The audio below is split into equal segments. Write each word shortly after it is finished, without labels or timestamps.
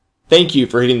Thank you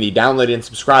for hitting the download and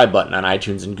subscribe button on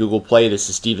iTunes and Google Play. This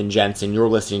is Steven Jensen. You're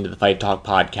listening to the Fight Talk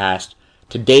podcast.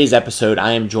 Today's episode,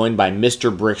 I am joined by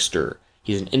Mr. Brickster.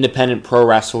 He's an independent pro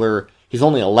wrestler. He's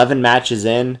only 11 matches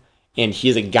in, and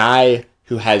he's a guy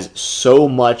who has so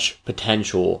much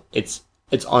potential. It's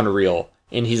unreal.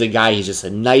 And he's just a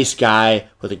nice guy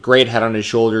with a great head on his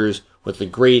shoulders, with a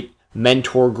great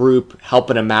mentor group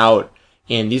helping him out.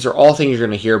 And these are all things you're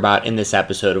going to hear about in this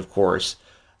episode, of course.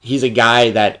 He's a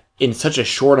guy that, in such a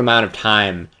short amount of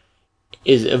time,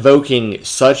 is evoking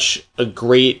such a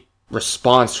great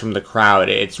response from the crowd.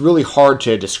 It's really hard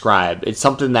to describe. It's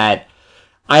something that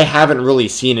I haven't really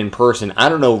seen in person. I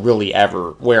don't know really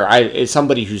ever, where it's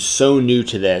somebody who's so new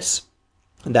to this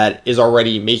that is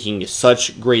already making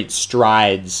such great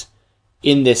strides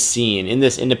in this scene, in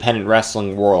this independent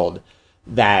wrestling world,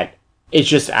 that it's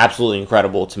just absolutely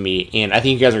incredible to me. And I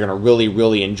think you guys are going to really,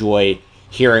 really enjoy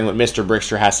hearing what Mr.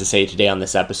 Brickster has to say today on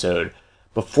this episode.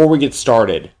 Before we get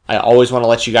started, I always want to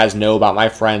let you guys know about my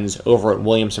friends over at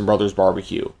Williamson Brothers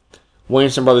Barbecue.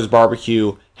 Williamson Brothers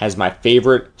Barbecue has my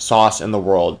favorite sauce in the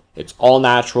world. It's all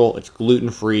natural, it's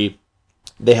gluten-free.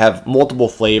 They have multiple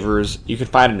flavors. You can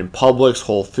find it in Publix,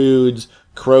 Whole Foods,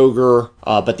 Kroger,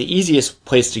 but the easiest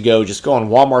place to go, just go on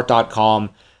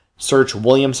walmart.com, search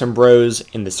Williamson Bros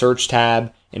in the search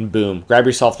tab, and boom, grab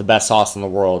yourself the best sauce in the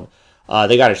world.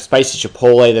 They got a spicy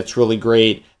chipotle that's really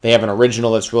great. They have an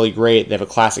original that's really great. They have a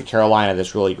classic Carolina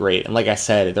that's really great. And like I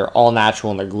said, they're all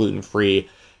natural and they're gluten-free.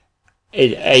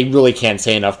 I really can't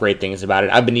say enough great things about it.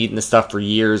 I've been eating this stuff for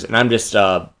years, and I'm just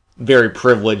very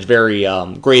privileged, very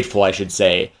grateful, I should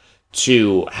say,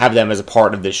 to have them as a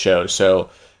part of this show. So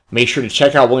make sure to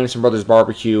check out Williamson Brothers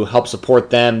Barbecue. Help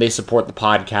support them. They support the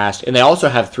podcast. And they also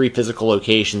have 3 physical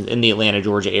locations in the Atlanta,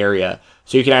 Georgia area.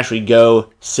 So you can actually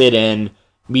go, sit in,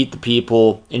 meet the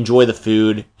people, enjoy the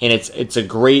food, and it's a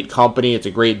great company, it's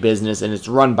a great business, and it's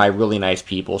run by really nice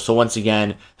people. So once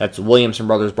again, that's Williamson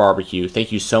Brothers Barbecue.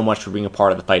 Thank you so much for being a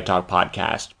part of the Fight Talk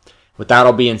podcast. With that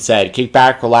all being said, kick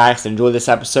back, relax, and enjoy this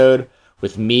episode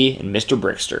with me and Mr.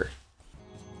 Brickster.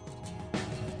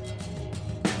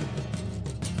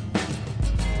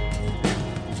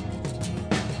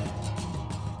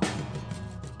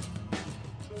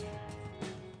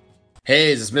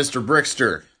 Hey, is this Mr.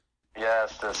 Brickster?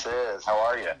 Yes, this is. How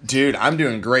are you? Dude, I'm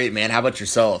doing great, man. How about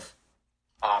yourself?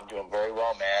 I'm doing very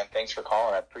well, man. Thanks for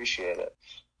calling. I appreciate it.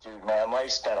 Dude, man,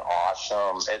 life's been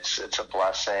awesome. It's a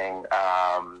blessing.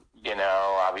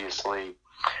 Obviously,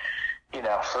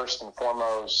 first and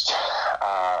foremost,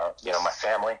 my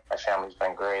family. My family's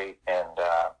been great. And,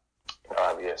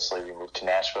 obviously we moved to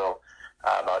Nashville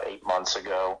about 8 months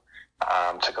ago.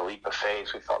 Took a leap of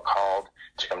faith. We felt called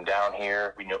to come down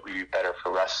here. We knew it would be better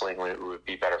for wrestling. It would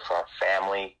be better for our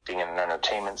family, being in an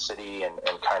entertainment city and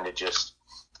kind of just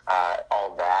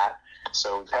all that.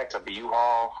 So we packed up a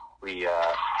U-Haul. We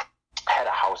had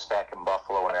a house back in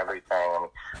Buffalo and everything. And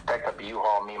we packed up a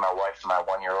U-Haul, me, my wife, and my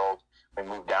 1-year-old. We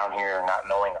moved down here not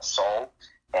knowing a soul.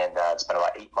 And it's been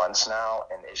about 8 months now,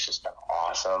 and it's just been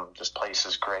awesome. This place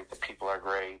is great. The people are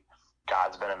great.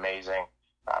 God's been amazing.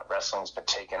 Wrestling's been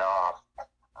taking off.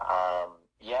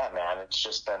 Man, it's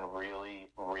just been really,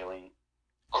 really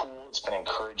cool. It's been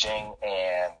encouraging,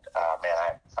 and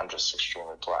I'm just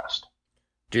extremely blessed.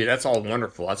 Dude, that's all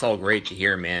wonderful. That's all great to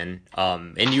hear, man.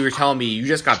 And you were telling me you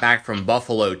just got back from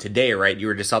Buffalo today, right? You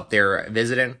were just up there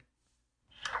visiting?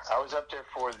 I was up there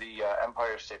for the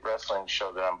Empire State Wrestling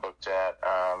show that I'm booked at.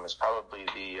 It's probably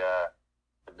the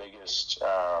biggest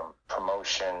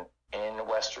promotion in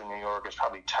Western New York. It's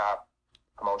probably top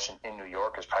promotion in New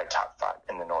York, is probably top 5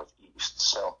 in the Northeast.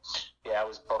 So, I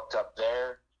was booked up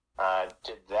there,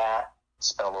 did that,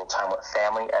 spent a little time with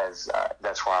family as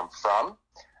that's where I'm from.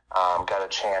 Got a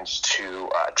chance to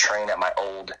train at my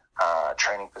old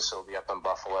training facility up in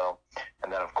Buffalo.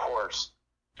 And then, of course,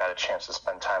 got a chance to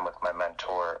spend time with my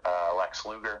mentor, Lex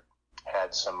Luger.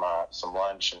 Had some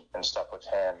lunch and stuff with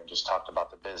him and just talked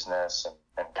about the business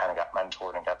and kind of got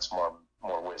mentored and got some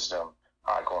more wisdom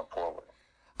going forward.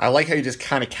 I like how you just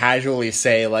kind of casually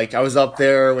say, like, I was up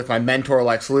there with my mentor,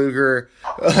 Lex Luger,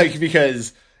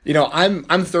 because,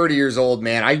 I'm 30 years old,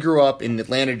 man. I grew up in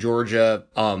Atlanta, Georgia,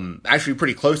 actually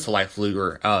pretty close to Lex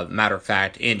Luger, matter of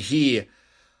fact, and he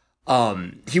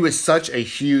was such a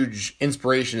huge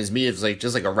inspiration as me as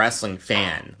just a wrestling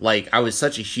fan. Like, I was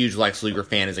such a huge Lex Luger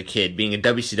fan as a kid, being a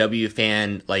WCW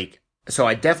fan, so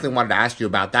I definitely wanted to ask you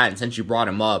about that, and since you brought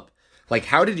him up,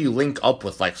 how did you link up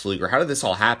with Lex Luger? How did this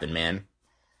all happen, man?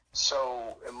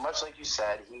 So, much like you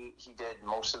said, he did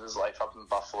most of his life up in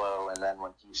Buffalo, and then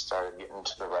when he started getting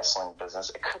into the wrestling business,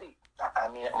 I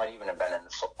mean, it might even have been in the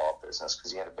football business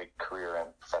because he had a big career in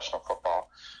professional football.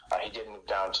 He did move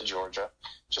down to Georgia,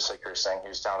 just like you were saying. He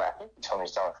was down, I think he told me he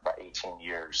was down for about 18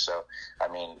 years. So, I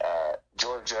mean,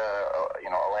 Georgia,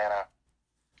 Atlanta,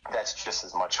 that's just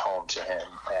as much home to him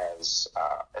as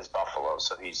Buffalo.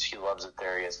 So he loves it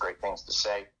there. He has great things to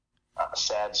say.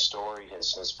 Sad story.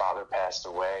 His father passed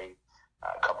away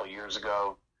a couple years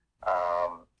ago.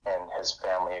 And his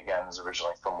family, again, is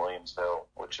originally from Williamsville,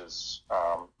 which is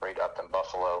right up in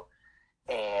Buffalo.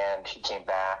 And he came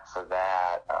back for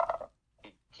that.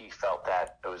 He felt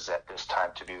that it was at this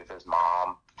time to be with his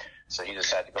mom. So he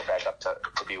decided to go back up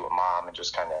to be with mom and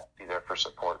just kind of be there for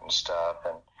support and stuff.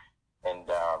 And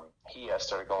he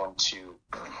started going to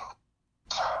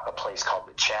a place called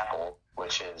The Chapel,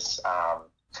 which is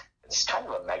it's kind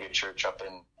of a mega church up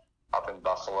in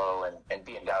Buffalo, and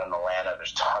being down in Atlanta,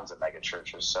 there's tons of mega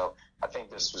churches. So I think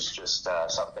this was just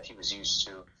something that he was used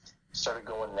to. Started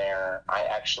going there. I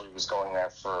actually was going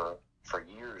there for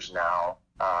years now.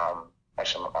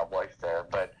 Actually, my wife there,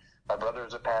 but my brother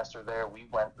is a pastor there. We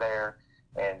went there,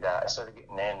 and I started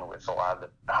getting in with a lot of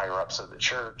the higher ups of the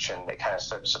church, and they kind of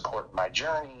started supporting my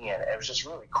journey, and it was just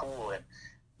really cool. And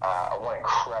one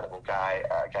incredible guy,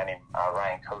 a guy named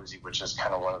Ryan Cozy, which is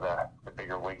kind of one of the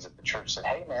bigger wigs at the church, said,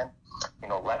 "Hey, man,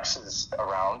 Lex is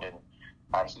around, and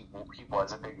he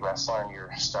was a big wrestler, and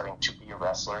you're starting to be a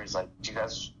wrestler. He's like,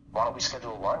 why don't we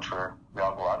schedule a lunch where we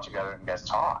all go out together and you guys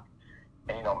talk?"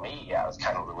 And me, I was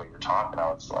kind of the way you're talking.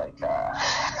 I was like, man,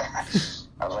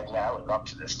 I would love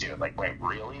to this dude. Like, wait,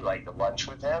 really? Like, the lunch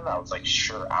with him? I was like,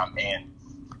 sure, I'm in.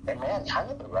 And man,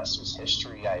 kind of the rest was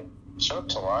history. I showed up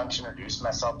to lunch, introduced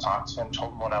myself, talked to him,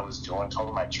 told him what I was doing, told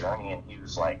him my journey, and he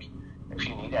was like, "If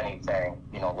you need anything,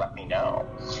 let me know."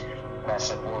 And I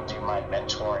said, "Well, do you mind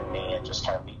mentoring me and just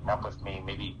kind of meeting up with me,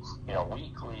 maybe,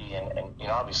 weekly?" And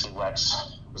obviously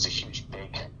Lex was a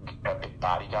big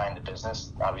body guy in the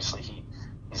business. Obviously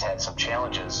he's had some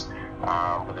challenges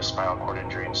with his spinal cord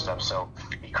injury and stuff, so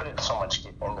he couldn't so much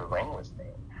get in the ring with me.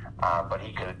 But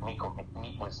he could meet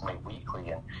with me weekly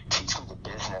and teach me the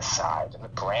business side and the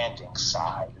branding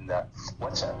side and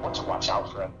what to watch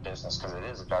out for in the business, because it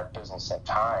is a dark business at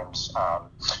times. And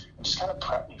just kind of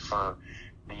prep me for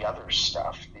the other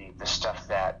stuff, the stuff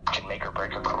that can make or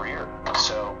break a career.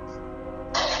 So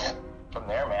from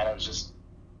there, man, it was just,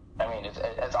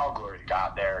 it's all glory to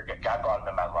God there. God brought him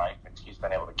in my life, and he's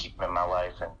been able to keep him in my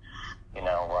life. And,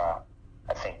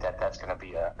 I think that's going to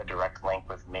be a direct link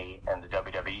with me and the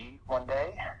WWE one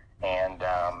day. And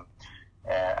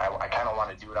I kind of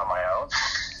want to do it on my own.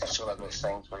 That's one of those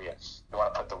things where you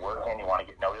want to put the work in, you want to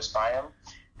get noticed by him.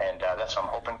 And that's what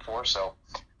I'm hoping for. So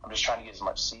I'm just trying to get as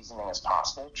much seasoning as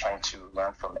possible, trying to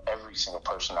learn from every single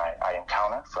person I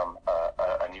encounter, from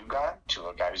a new guy to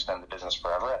a guy who's been in the business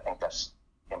forever. I think that's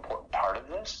the important part of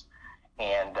this.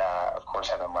 And, of course,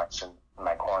 having Lex in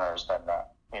my corner has been,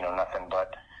 nothing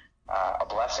but a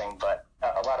blessing. But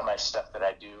a lot of my stuff that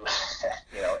I do,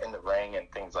 in the ring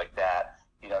and things like that,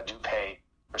 do pay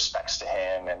respects to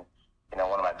him. And,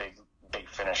 one of my big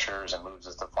finishers and moves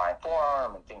is the flying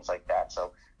forearm and things like that.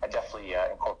 So I definitely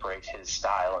incorporate his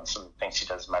style and some of the things he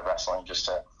does in my wrestling just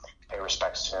to pay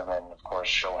respects to him and, of course,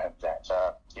 show him that,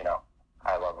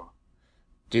 I love him.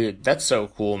 Dude, that's so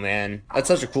cool, man. That's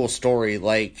such a cool story.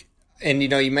 And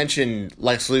you mentioned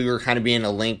Lex Luger kind of being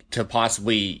a link to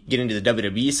possibly getting to the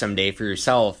WWE someday for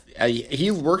yourself.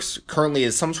 He works currently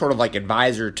as some sort of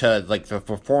advisor to the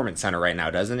Performance Center right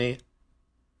now, doesn't he?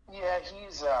 Yeah,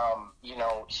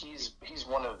 he's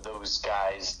one of those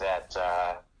guys that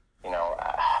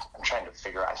I'm trying to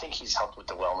figure out. I think he's helped with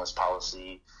the wellness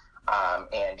policy,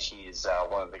 and he's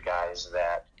one of the guys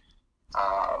that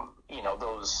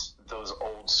those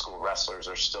old school wrestlers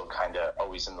are still kind of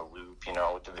always in the loop,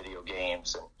 with the video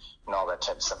games and all that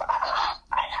type of stuff.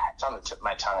 It's on the tip of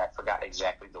my tongue. I forgot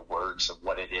exactly the words of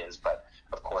what it is, but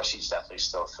of course he's definitely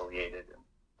still affiliated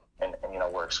and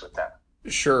works with them.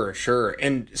 Sure.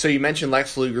 And so you mentioned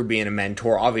Lex Luger being a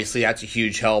mentor. Obviously, that's a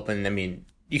huge help. And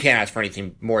you can't ask for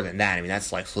anything more than that.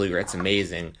 That's Lex Luger. It's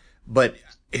amazing. But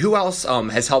who else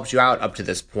has helped you out up to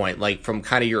this point? From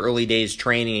kind of your early days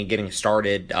training and getting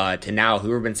started to now,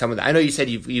 who have been some of the... I know you said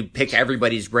you pick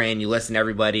everybody's brain, you listen to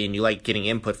everybody, and you like getting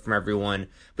input from everyone.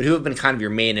 But who have been kind of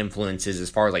your main influences as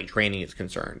far as training is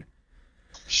concerned?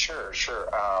 Sure.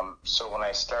 So when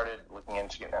I started looking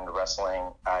into getting into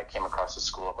wrestling, I came across a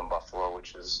school up in Buffalo,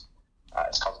 which is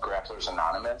it's called Grapplers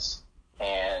Anonymous.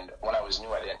 And when I was new,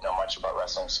 I didn't know much about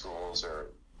wrestling schools or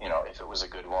if it was a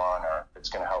good one or if it's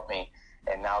going to help me.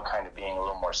 And now kind of being a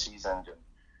little more seasoned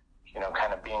and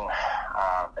kind of being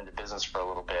in the business for a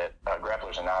little bit,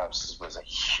 Grapplers Anonymous was a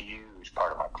huge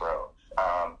part of my growth.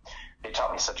 it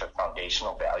taught me such a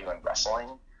foundational value in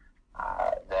wrestling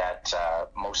that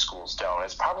most schools don't.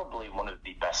 It's probably one of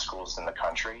the best schools in the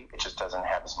country. It just doesn't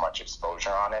have as much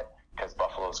exposure on it because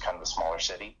Buffalo is kind of a smaller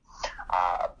city.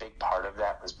 A big part of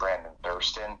that was Brandon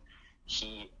Thurston.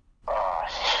 He's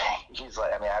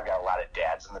like, I mean, I've got a lot of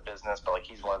dads in the business, but like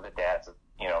he's one of the dads,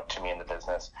 to me in the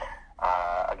business.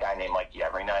 A guy named Mike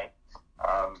Every Night.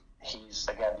 These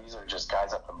are just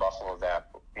guys up in Buffalo that,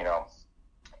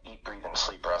 eat, breathe, and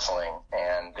sleep wrestling,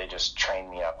 and they just trained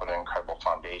me up with an incredible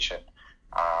foundation.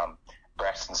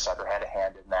 Braxton Sutter had a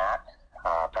hand in that.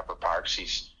 Pepper Parks,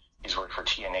 he's worked for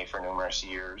TNA for numerous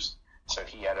years, so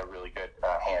he had a really good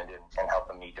hand in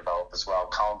helping me develop as well.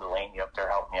 Colin Delaney up there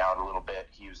helped me out a little bit.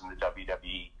 He was in the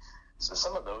WWE, so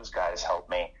some of those guys helped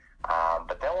me.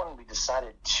 But then when we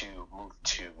decided to move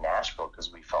to Nashville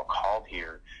because we felt called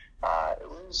here, it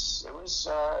was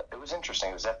interesting.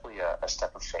 It was definitely a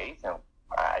step of faith, and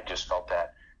I just felt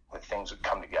that the things would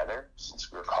come together since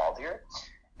we were called here.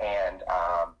 And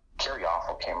Kerry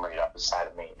Awful came right up beside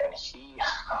of me, and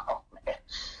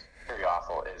Kerry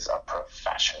Awful is a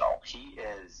professional. He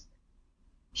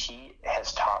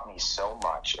has taught me so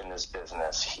much in this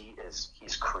business.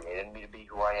 He's created me to be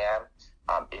who I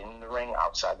am, in the ring,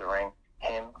 outside the ring.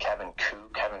 Him, Kevin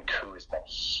Koo has been a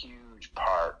huge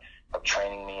part of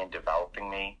training me and developing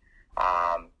me.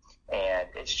 And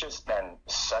it's just been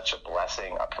such a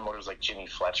blessing. Promoters like Jimmy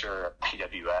Fletcher,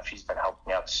 PWF, he's been helping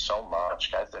me out so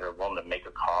much. Guys that are willing to make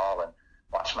a call and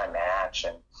watch my match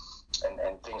and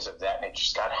things of that nature.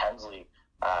 Scott Hensley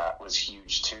was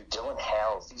huge too. Dylan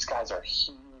Hales, these guys are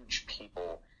huge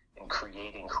people in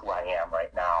creating who I am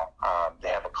right now. They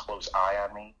have a close eye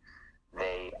on me.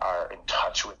 They are in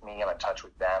touch with me. I'm in touch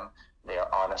with them. They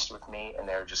are honest with me, and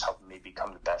they're just helping me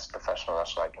become the best professional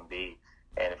wrestler I can be.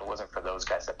 And if it wasn't for those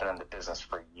guys that have been in the business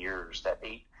for years, that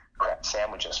ate crap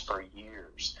sandwiches for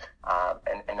years,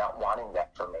 and not wanting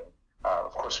that for me,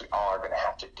 of course we all are going to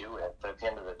have to do it. But at the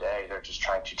end of the day, they're just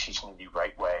trying to teach me the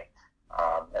right way,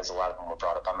 as a lot of them were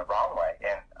brought up on the wrong way.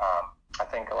 And I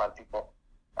think a lot of people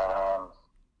have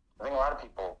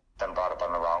been brought up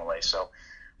on the wrong way. So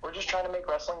we're just trying to make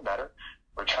wrestling better.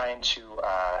 We're trying to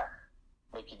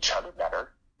make each other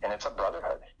better, and it's a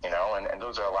brotherhood, and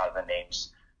those are a lot of the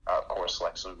names. Of course,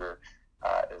 Lex Luger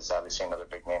is obviously another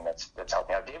big name that's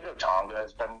helping out. David Otunga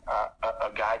has been a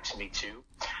guide to me too.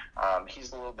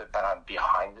 He's a little bit been on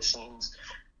behind the scenes.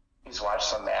 He's watched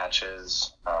some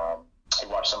matches. He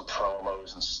watched some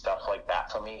promos and stuff like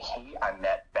that for me. I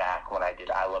met back when I did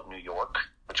I Love New York,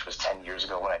 which was 10 years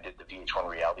ago when I did the VH1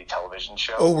 reality television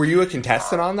show. Oh, were you a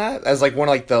contestant on that? As like one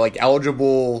of the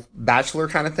eligible bachelor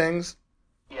kind of things?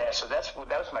 Yeah, so that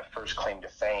was my first claim to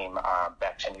fame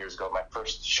back 10 years ago. My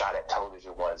first shot at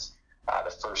television was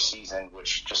the first season,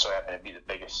 which just so happened to be the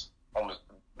biggest,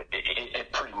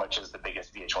 it pretty much is the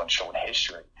biggest VH1 show in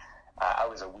history. I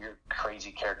was a weird,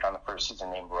 crazy character on the first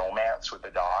season named Romance with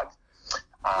a dog.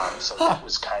 So that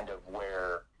was kind of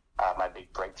where my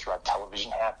big breakthrough on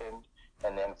television happened.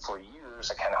 And then for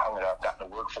years, I kind of hung it up, got in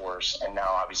the workforce, and now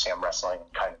obviously I'm wrestling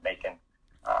and kind of making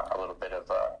a little bit of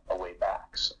a way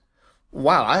back. So.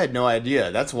 Wow, I had no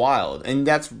idea. That's wild. And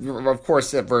that's, of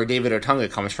course, where David Otunga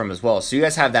comes from as well. So you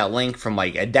guys have that link from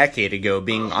like a decade ago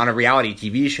being on a reality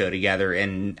TV show together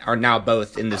and are now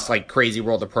both in this like crazy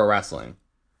world of pro wrestling.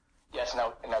 Yes,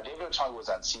 now David Otunga was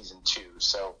on season 2.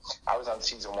 So I was on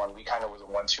season 1. We kind of were the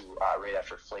ones who, right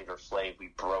after Flavor Flav, we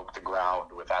broke the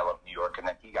ground with I Love New York, and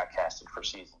then he got casted for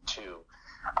season 2.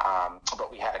 But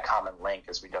we had a common link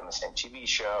as we'd done the same TV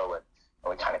show, and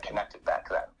we kind of connected back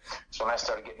then. So when I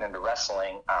started getting into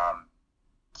wrestling,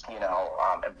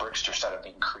 and Brickster started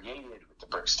being created with the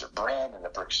Brickster brand and the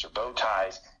Brickster bow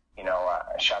ties,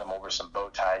 I shot him over some bow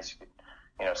ties. You could,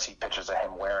 see pictures of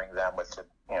him wearing them with him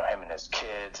and his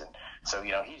kids. And so,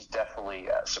 he's definitely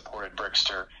supported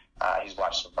Brickster. He's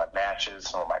watched some of my matches,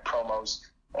 some of my promos,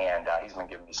 and he's been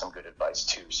giving me some good advice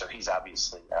too. So he's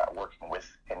obviously working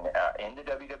in the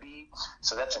WWE.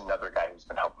 So that's another guy who's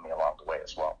been helping me along the way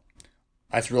as well.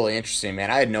 That's really interesting, man.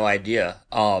 I had no idea.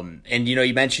 And,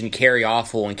 you mentioned Kerry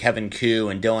Awful and Kevin Koo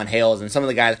and Dylan Hales and some of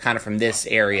the guys kind of from this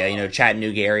area,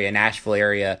 Chattanooga area, Nashville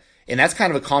area. And that's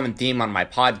kind of a common theme on my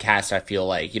podcast, I feel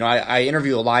like. I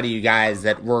interview a lot of you guys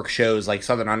that work shows like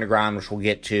Southern Underground, which we'll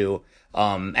get to,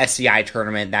 SCI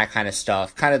tournament, that kind of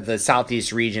stuff. Kind of the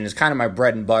Southeast region is kind of my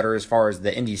bread and butter as far as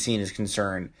the indie scene is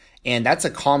concerned. And that's a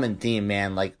common theme,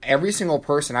 man. Like, every single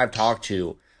person I've talked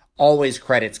to always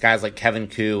credits guys like Kevin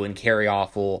Koo and Kerry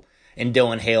Awful and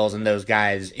Dylan Hales and those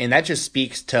guys. And that just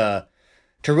speaks to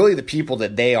really the people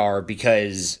that they are,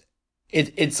 because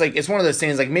it's like it's one of those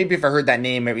things. Like maybe if I heard that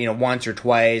name, once or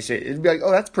twice, it'd be like,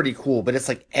 oh, that's pretty cool. But it's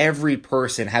like every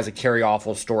person has a Kerry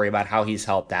Awful story about how he's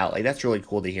helped out. Like that's really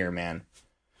cool to hear, man.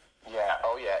 Yeah,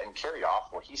 oh yeah, and Kerry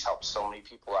Awful, he's helped so many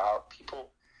people out.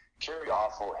 Kerry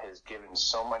Awful has given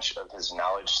so much of his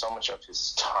knowledge, so much of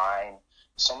his time,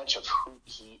 so much of who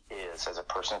he is as a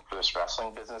person for this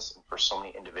wrestling business and for so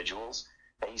many individuals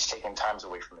that he's taken times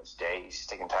away from his day. He's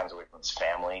taken times away from his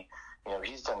family.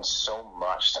 He's done so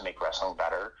much to make wrestling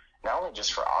better, not only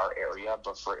just for our area,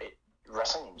 but for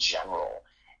wrestling in general.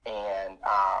 And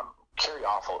Kerry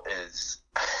Awful is,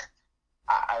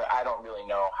 I don't really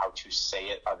know how to say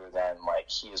it other than, like,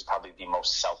 he is probably the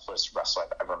most selfless wrestler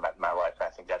I've ever met in my life. And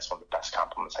I think that's one of the best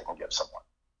compliments I can give someone.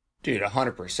 Dude,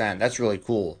 100%. That's really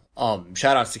cool.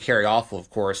 Shout outs to Kerry Awful,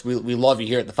 of course. We love you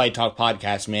here at the Fight Talk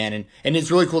podcast, man. And it's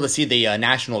really cool to see the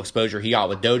national exposure he got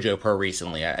with Dojo Pro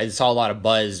recently. I saw a lot of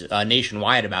buzz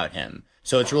nationwide about him.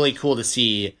 So it's really cool to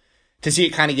see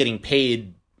it kind of getting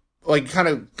paid, like kind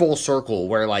of full circle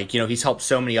where like, he's helped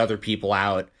so many other people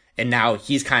out and now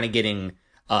he's kind of getting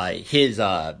his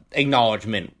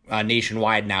acknowledgement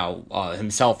nationwide now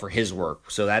himself for his work.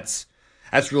 So that's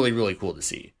really, really cool to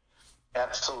see.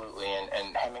 Absolutely,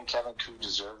 and him and Kevin Koo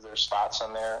deserved their spots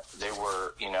on there. They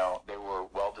were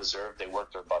well deserved. They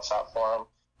worked their butts out for them.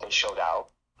 They showed out.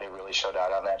 They really showed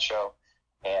out on that show.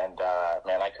 And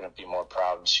man, I couldn't be more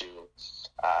proud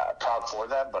for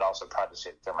them, but also proud to say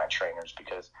that they're my trainers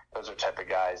because those are the type of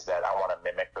guys that I want to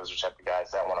mimic. Those are the type of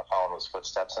guys that I want to follow in those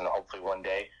footsteps. And hopefully one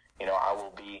day, I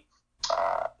will be,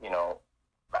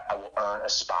 I will earn a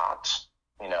spot,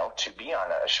 to be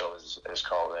on a show is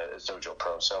called Dojo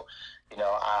Pro. So,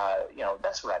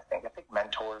 that's what I think. I think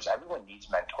mentors, everyone needs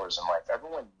mentors in life.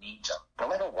 Everyone needs them, no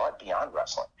matter what, beyond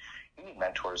wrestling. You need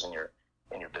mentors in your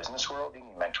business world. You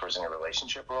need mentors in your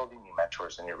relationship world. You need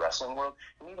mentors in your wrestling world.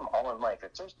 You need them all in life.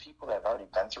 If there's people that have already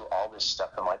been through all this stuff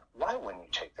in life, why wouldn't you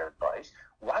take their advice?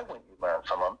 Why wouldn't you learn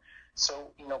from them?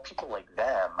 So, people like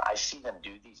them, I see them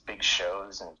do these big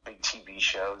shows and big TV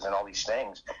shows and all these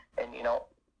things. And,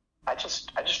 I just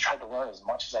try to learn as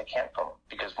much as I can from them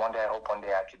because one day I hope one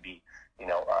day I could be,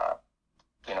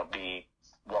 be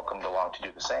welcomed along to do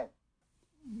the same.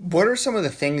 What are some of the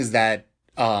things that,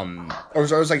 or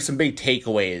like some big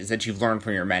takeaways that you've learned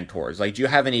from your mentors? Like, do you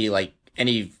have any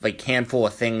handful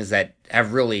of things that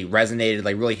have really resonated,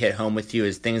 like really hit home with you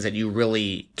as things that you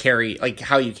really carry, like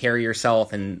how you carry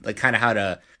yourself and like kind of how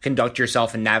to conduct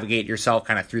yourself and navigate yourself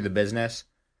kind of through the business?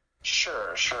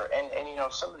 Sure. And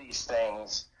some of these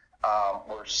things,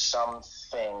 were some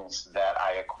things that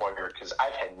I acquired because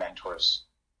I've had mentors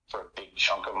for a big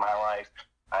chunk of my life.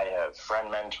 I have friend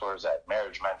mentors, I have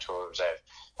marriage mentors,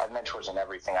 I have mentors in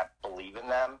everything. I believe in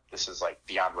them. This is like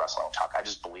beyond wrestling talk. I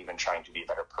just believe in trying to be a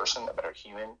better person, a better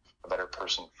human, a better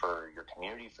person for your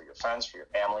community, for your friends, for your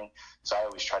family. So I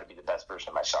always try to be the best version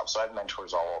of myself. So I have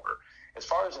mentors all over. As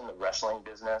far as in the wrestling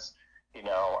business,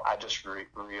 I just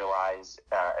realized,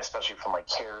 especially from like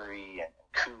Kerry and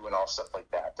Koo and all stuff like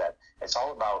that, that it's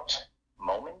all about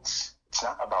moments. It's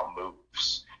not about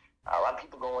moves. A lot of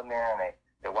people go in there and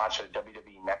they watch a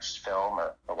WWE Next film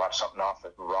or watch something off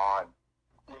of Raw and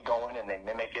they go in and they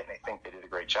mimic it and they think they did a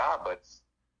great job, but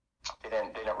they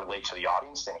didn't relate to the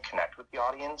audience, they didn't connect with the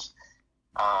audience.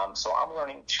 So I'm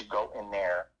learning to go in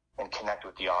there and connect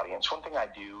with the audience. One thing I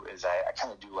do is I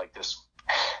kind of do like this.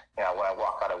 When I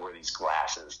walk out, I wear these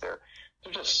glasses. They're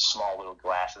just small little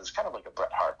glasses, kind of like a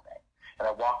Bret Hart thing. And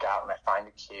I walk out and I find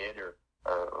a kid or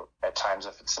at times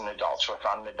if it's an adult, so I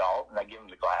found an adult and I give them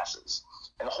the glasses.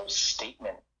 And the whole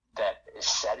statement that is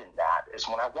said in that is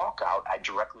when I walk out, I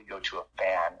directly go to a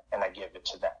fan and I give it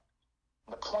to them.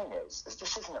 And the point is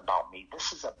this isn't about me.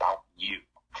 This is about you.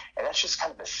 And that's just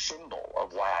kind of a symbol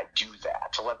of why I do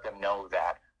that, to let them know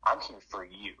that I'm here for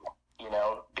you.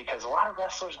 Because a lot of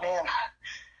wrestlers, man,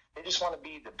 they just want to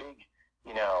be the big,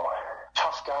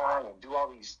 tough guy and do all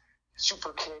these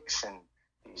super kicks and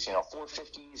these,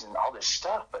 450s and all this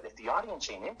stuff. But if the audience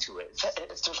ain't into it,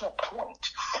 there's no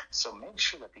point. So make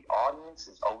sure that the audience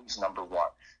is always number one.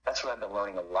 That's what I've been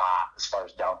learning a lot as far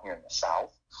as down here in the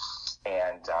South.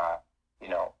 And,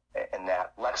 and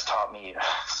that Lex taught me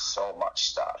so much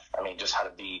stuff. I mean, just how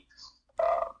to be a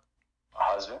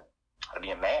husband, how to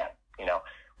be a man,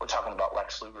 We're talking about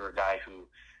Lex Luger, a guy who,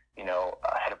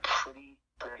 had a pretty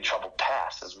troubled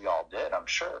past, as we all did, I'm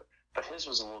sure. But his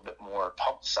was a little bit more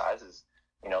publicized, as,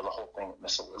 the whole thing with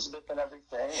Miss Elizabeth and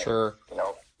everything. Sure. And,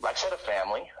 Lex had a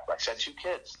family. Lex had 2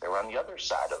 kids. They were on the other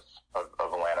side of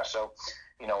Atlanta. So,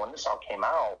 when this all came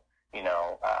out, it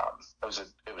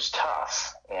was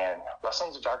tough. And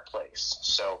wrestling's a dark place.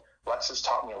 So Lex has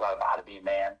taught me a lot about how to be a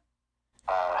man,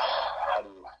 how to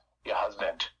be a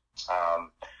husband,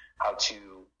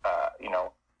 to,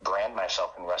 brand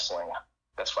myself in wrestling.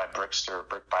 That's why Brickster,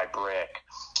 Brick by Brick,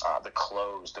 the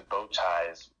clothes, the bow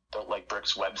ties, Built Like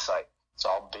Bricks website. It's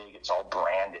all big. It's all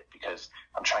branded because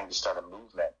I'm trying to start a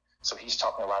movement. So he's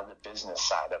taught me a lot of the business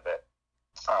side of it.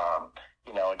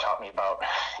 And taught me about,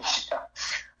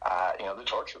 the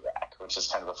torture rack, which is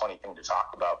kind of a funny thing to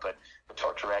talk about. But the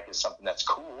torture rack is something that's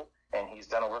cool, and he's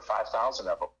done over 5,000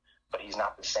 of them. But he's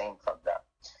not the same from them.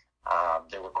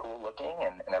 They were cool looking,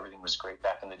 and everything was great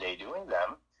back in the day doing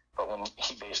them. But when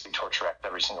he basically torture racked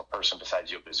every single person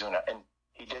besides Yokozuna, and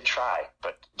he did try,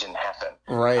 but it didn't happen.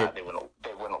 Right. They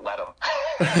wouldn't let him.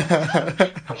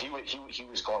 But he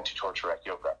was going to torture rack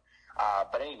Yoka.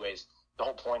 But anyways, the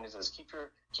whole point is keep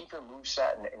your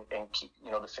moveset and keep,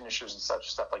 the finishers and such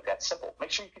stuff like that simple.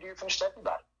 Make sure you can do your finish to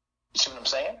everybody. You see what I'm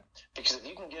saying? Because if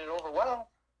you can get it over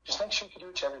well, just make sure you can do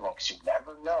it to everyone, because you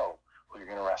never know who you're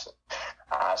going to wrestle.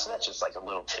 So that's just like a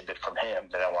little tidbit from him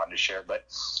that I wanted to share. But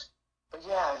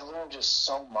yeah, I've learned just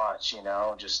so much,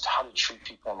 just how to treat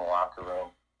people in the locker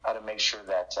room, how to make sure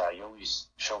that you always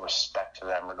show respect to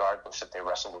them, regardless if they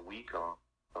wrestle a week or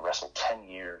wrestle 10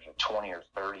 years or 20 or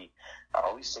 30.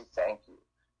 Always say thank you.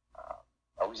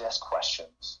 Always ask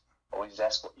questions. Always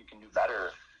ask what you can do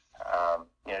better.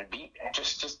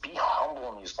 Just be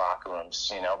humble in these locker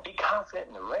rooms. Be confident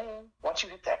in the ring. Once you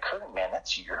hit that curtain, man,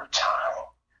 that's your time.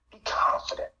 Be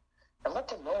confident and let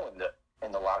them know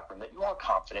in the locker room that you are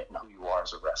confident in who you are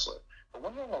as a wrestler. But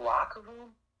when you're in the locker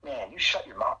room, man, you shut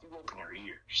your mouth, you open your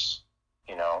ears.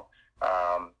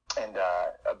 And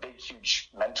a big,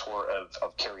 huge mentor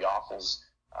of Kerry Awful's,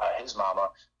 his mama,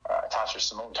 Tasha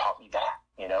Simone, taught me that.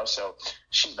 So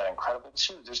she's been incredible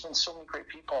too. There's been so many great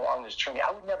people along this journey.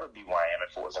 I would never be where I am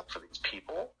if it wasn't for these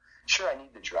people. Sure, I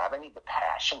need the drive, I need the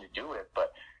passion to do it,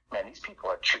 but man, these people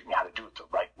are treating me how to do it the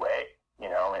right way,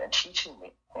 and teaching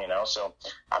me, So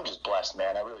I'm just blessed,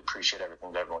 man. I really appreciate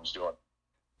everything that everyone's doing.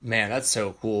 Man, that's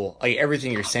so cool. Like,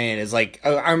 everything you're saying is like,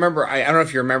 I remember, I don't know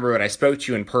if you remember, but I spoke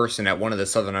to you in person at one of the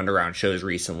Southern Underground shows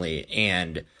recently.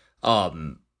 And,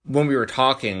 when we were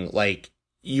talking, like,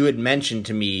 you had mentioned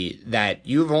to me that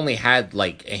you've only had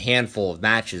like a handful of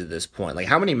matches at this point. Like,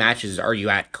 how many matches are you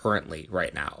at currently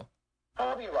right now?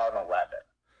 Probably around 11.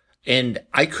 And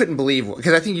I couldn't believe,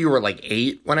 because I think you were like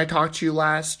 8 when I talked to you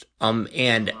last.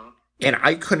 And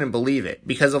I couldn't believe it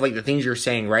because of like the things you're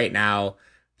saying right now,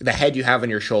 the head you have on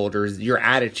your shoulders, your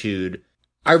attitude.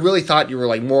 I really thought you were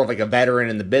like more of like a veteran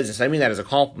in the business. I mean that as a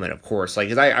compliment, of course. Like,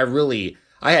 cause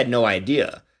I had no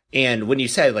idea. And when you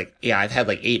said like, yeah, I've had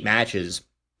like 8 matches,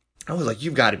 I was like,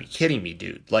 you've got to be kidding me,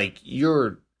 dude. Like,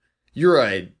 you're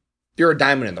a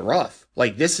diamond in the rough.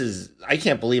 Like, I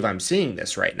can't believe I'm seeing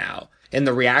this right now. And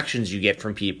the reactions you get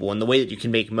from people and the way that you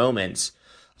can make moments.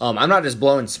 I'm not just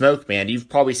blowing smoke, man. You've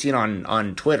probably seen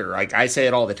on Twitter. Like, I say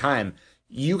it all the time.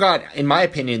 You got, in my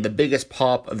opinion, the biggest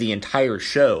pop of the entire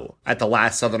show at the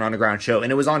last Southern Underground show.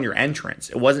 And it was on your entrance.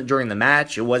 It wasn't during the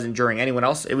match. It wasn't during anyone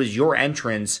else. It was your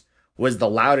entrance was the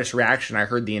loudest reaction I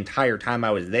heard the entire time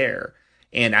I was there.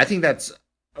 And I think that's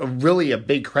really a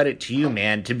big credit to you,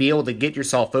 man, to be able to get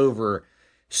yourself over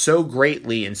so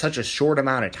greatly in such a short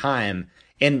amount of time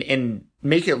and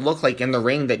make it look like in the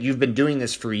ring that you've been doing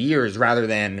this for years rather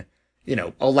than,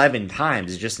 11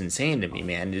 times is just insane to me,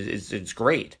 man. It's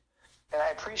great. And I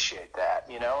appreciate that,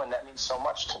 and that means so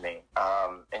much to me.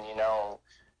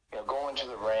 Going to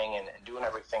the ring and doing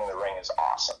everything in the ring is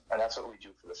awesome. And that's what we do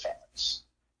for the fans.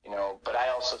 But I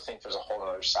also think there's a whole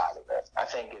other side of it. I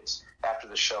think it's after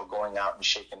the show going out and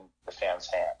shaking the fans'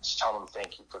 hands, telling them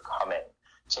thank you for coming,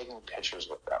 taking pictures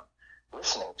with them,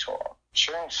 listening to them,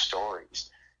 sharing stories.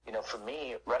 For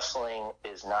me, wrestling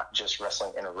is not just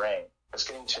wrestling in a ring. It's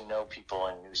getting to know people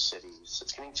in new cities.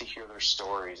 It's getting to hear their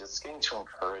stories. It's getting to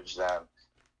encourage them.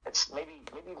 It's maybe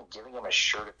even giving them a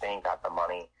shirt if they ain't got the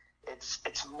money.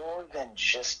 It's more than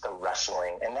just the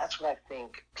wrestling. And that's what I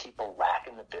think people lack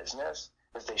in the business.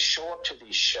 Is they show up to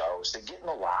these shows, they get in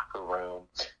the locker room,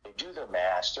 they do their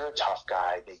match, they're a tough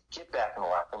guy, they get back in the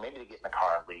locker room, maybe they get in the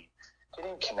car and leave. They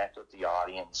didn't connect with the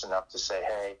audience enough to say,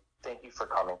 hey, thank you for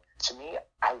coming. To me,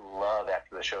 I love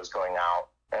after the show's going out,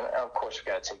 and of course we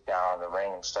got to take down the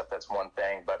ring and stuff, that's one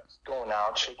thing, but going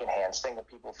out, shaking hands, thanking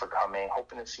people for coming,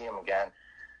 hoping to see them again.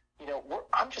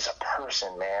 I'm just a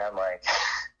person, man. Like,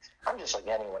 I'm just like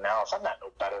anyone else. I'm not no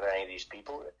better than any of these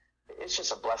people. It's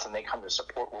just a blessing they come to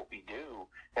support what we do.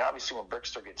 And obviously when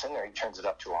Brickster gets in there, he turns it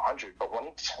up to 100. But when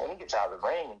he gets out of the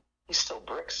ring, he's still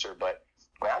Brickster. But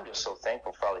man, I'm just so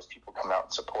thankful for all these people coming out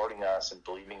and supporting us and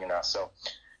believing in us. So,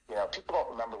 people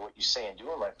don't remember what you say and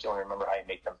do in life. You only remember how you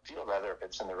make them feel, whether if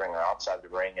it's in the ring or outside the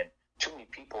ring. And too many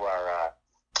people are,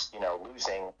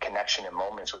 losing connection and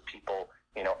moments with people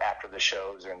after the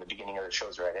shows or in the beginning of the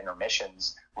shows or at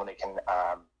intermissions, when they can,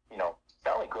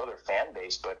 not only grow their fan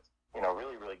base, but,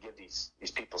 really, really give these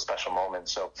people special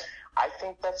moments. So I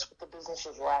think that's what the business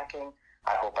is lacking.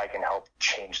 I hope I can help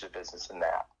change the business in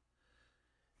that.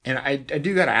 And I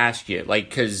do got to ask you, like,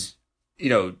 because,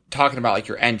 talking about, like,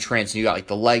 your entrance, and you got, like,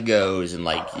 the Legos and,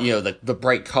 like, the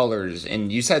bright colors,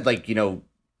 and you said, like,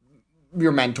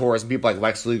 your mentors and people like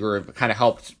Lex Luger have kind of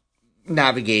helped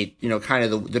navigate, kind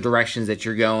of the directions that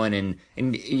you're going,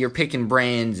 and you're picking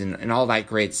brands and all that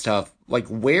great stuff. Like,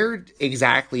 where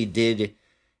exactly did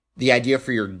the idea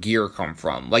for your gear come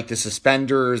from? Like the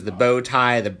suspenders, the bow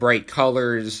tie, the bright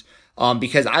colors?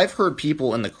 Because I've heard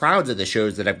people in the crowds of the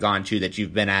shows that I've gone to that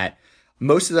you've been at,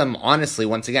 most of them, honestly,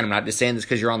 once again, I'm not just saying this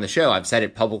because you're on the show, I've said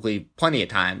it publicly plenty of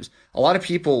times, a lot of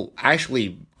people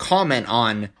actually comment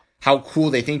on how cool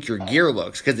they think your gear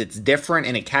looks because it's different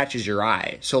and it catches your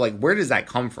eye. So, like, where does that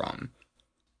come from?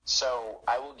 So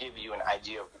I will give you an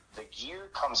idea of the gear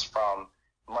comes from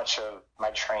much of my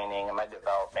training and my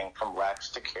development, from Lex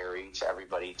to Carrie to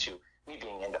everybody to me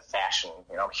being into fashion.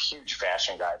 I'm a huge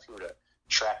fashion guy. If you were to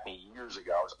track me years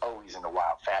ago, I was always into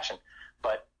wild fashion.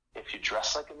 But if you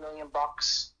dress like $1 million,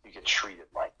 you get treated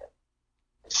like it.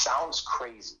 It sounds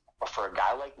crazy. But for a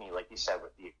guy like me, like you said,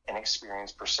 with the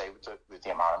inexperience per se, with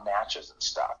the amount of matches and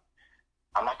stuff,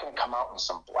 I'm not going to come out in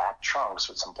some black trunks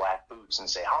with some black boots and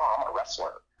say, oh, I'm a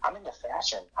wrestler. I'm into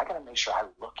fashion. I got to make sure I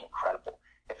look incredible.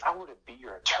 If I were to be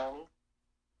your attorney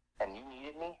and you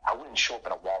needed me, I wouldn't show up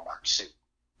in a Walmart suit.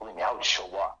 Believe me, I would show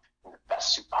up in the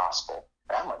best suit possible.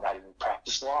 And I might not even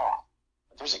practice law.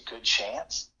 But there's a good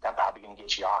chance that I'm probably going to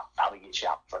get you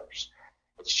out first.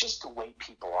 It's just the way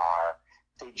people are.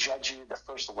 They judge you the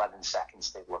first 11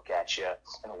 seconds they look at you,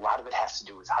 and a lot of it has to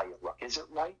do with how you look. Is it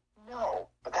right? No,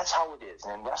 but that's how it is.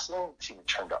 And in wrestling, it's even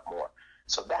turned up more.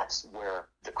 So that's where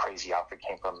the crazy outfit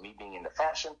came from, me being into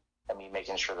fashion and me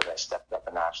making sure that I stepped up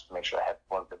a notch to make sure I had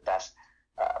one of the best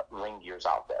ring gears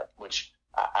out there, which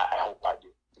I hope I do,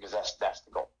 because that's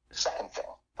the goal. The second thing,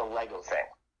 the Lego thing.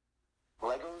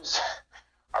 Legos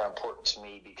are important to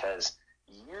me because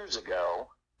years ago,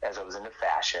 as I was into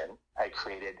fashion, I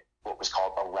created what was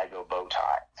called a Lego bow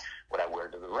tie. What I wear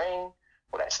to the ring,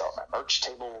 what I sell at my merch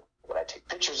table, what I take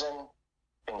pictures in,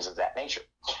 things of that nature.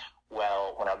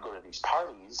 Well, when I would go to these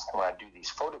parties and when I do these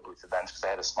photo booth events, because I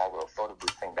had a small little photo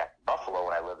booth thing back in Buffalo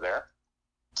when I lived there,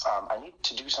 I needed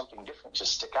to do something different to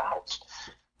stick out,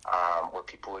 where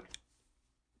people would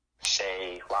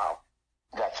say, wow,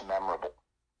 that's memorable.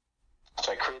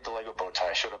 So I created the Lego bow tie.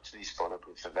 I showed up to these photo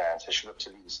booth events. I showed up to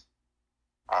these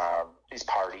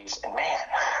parties, and man,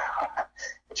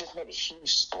 it just made a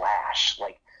huge splash.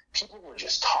 Like, people were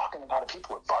just talking about it.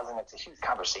 People were buzzing. It's a huge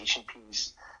conversation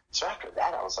piece. So after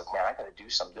that, I was like, man, I got to do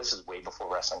something. This is way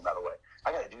before wrestling, by the way.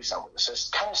 I got to do something with this. So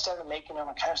I kind of started making them.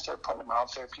 I kind of started putting them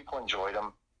out there. People enjoyed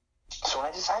them. So when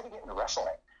I decided to get into wrestling,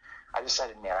 I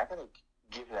decided, man, I got to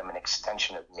give them an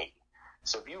extension of me.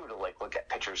 So if you were to look at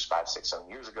pictures 5, 6, 7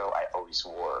 years ago, I always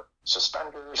wore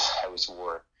suspenders. I always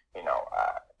wore,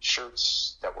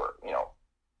 shirts that were,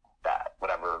 that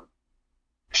whatever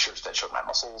shirts that showed my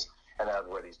muscles, and then I'd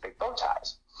wear these big bow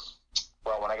ties.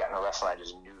 Well, when I got into wrestling, I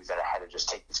just knew that I had to just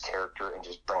take this character and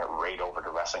just bring it right over to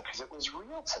wrestling because it was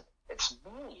real to me. It's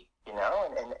me,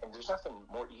 and there's nothing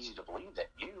more easy to believe than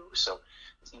you, so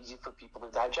it's easy for people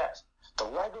to digest. The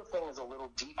Lego thing is a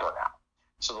little deeper now.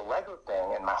 So the Lego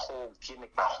thing and my whole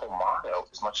gimmick, my whole motto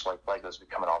is much like Legos. We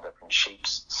come in all different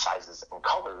shapes, sizes, and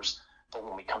colors, but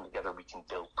when we come together, we can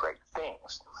build great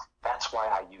things. That's why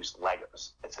I use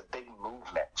Legos. It's a big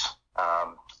movement.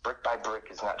 Brick by brick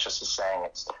is not just a saying.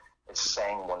 It's a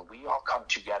saying when we all come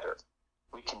together,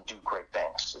 we can do great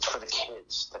things. It's for the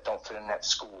kids that don't fit in that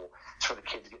school. It's for the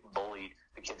kids getting bullied,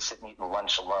 the kids sitting eating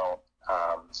lunch alone.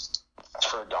 It's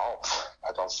for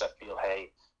adults that feel,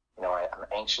 hey, I'm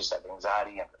anxious, I have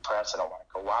anxiety, I'm depressed, I don't want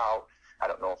to go out. I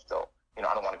don't know if they'll, I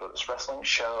don't want to go to this wrestling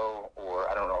show, or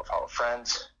I don't know if I'll have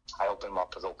friends. I open them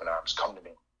up with open arms. Come to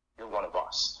me. You're one of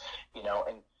us.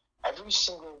 And every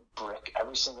single brick,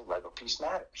 every single Lego piece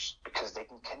matters because they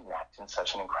can connect in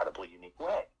such an incredibly unique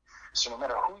way. So no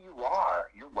matter who you are,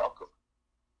 you're welcome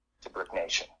to Brick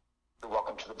Nation. You're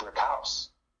welcome to the Brick House.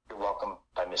 You're welcome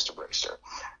by Mr. Brickster.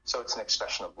 So it's an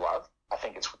expression of love. I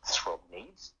think it's what this world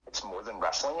needs. It's more than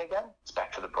wrestling again. It's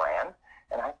back to the brand.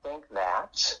 And I think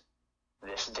that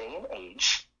this day and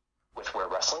age, with where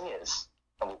wrestling is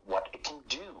and what it can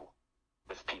do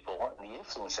with people and the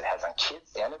influence it has on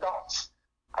kids and adults,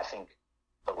 I think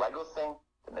the Lego thing,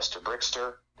 the Mr.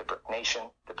 Brickster, the Brick Nation,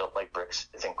 the Built Like Bricks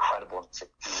is incredible. It's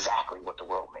exactly what the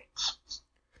world needs.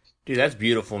 Dude, that's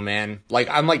beautiful, man.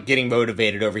 I'm getting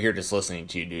motivated over here just listening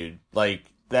to you, dude.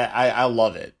 That I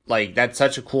love it. Like, that's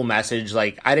such a cool message.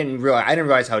 Like, I didn't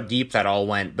realize how deep that all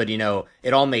went, but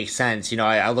it all makes sense.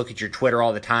 I look at your Twitter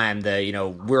all the time,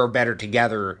 the we're better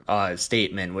together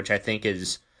statement, which I think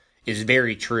is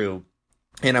very true.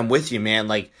 And I'm with you, man.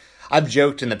 Like, I've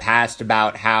joked in the past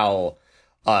about how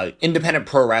independent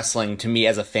pro wrestling, to me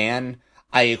as a fan,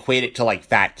 I equate it to like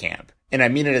fat camp. And I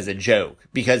mean it as a joke,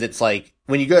 because it's like,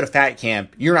 when you go to fat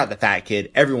camp, you're not the fat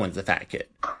kid, everyone's the fat kid.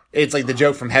 It's like the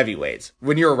joke from Heavyweights.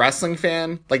 When you're a wrestling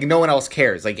fan, like, no one else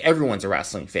cares. Like, everyone's a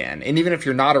wrestling fan. And even if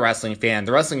you're not a wrestling fan,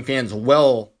 the wrestling fans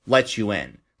will let you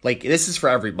in. Like, this is for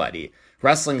everybody.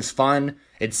 Wrestling's fun.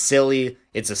 It's silly.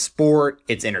 It's a sport.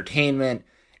 It's entertainment.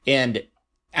 And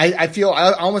I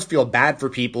almost feel bad for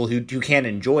people who can't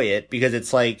enjoy it, because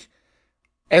it's like,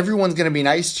 everyone's going to be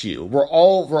nice to you. We're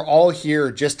all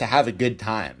here just to have a good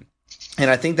time. And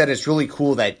I think that it's really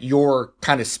cool that you're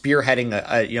kind of spearheading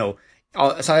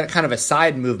kind of a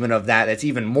side movement of that's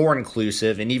even more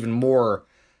inclusive and even more,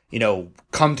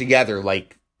 come together,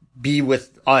 like, be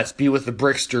with us, be with the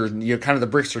Brickster, kind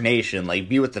of the Brickster Nation, like,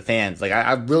 be with the fans. Like,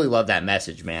 I really love that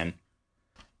message, man.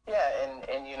 Yeah, and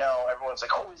everyone's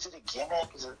like, oh, is it a gimmick?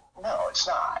 No, it's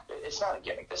not. It's not a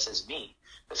gimmick. This is me.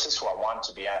 This is who I want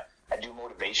to be. I do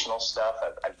motivational stuff.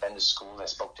 I've been to schools. I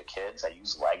spoke to kids. I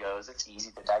use Legos. It's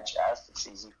easy to digest. It's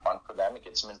easy, fun for them. It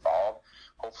gets them involved.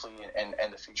 Hopefully,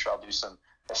 in the future, I'll do some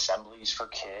assemblies for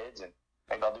kids, and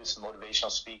maybe I'll do some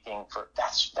motivational speaking for.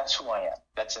 That's who I am.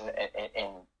 That's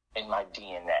in my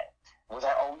DNA. Was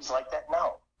I always like that?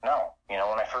 No.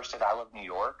 When I first did I Love New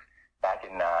York back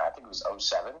in I think it was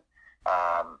 2007.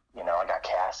 I got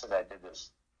casted. I did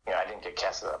this. I didn't get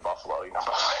casted at Buffalo.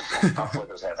 Buffalo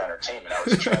doesn't have entertainment. I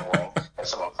was traveling, and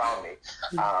someone found me.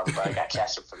 But I got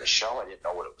casted for the show. I didn't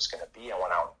know what it was going to be. I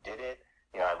went out and did it.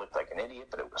 I looked like an idiot,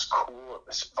 but it was cool. It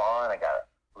was fun. I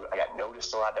got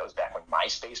noticed a lot. That was back when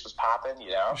MySpace was popping.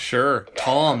 Sure,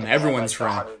 Tom, everyone's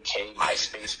friend. 100K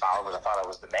MySpace followers. I thought I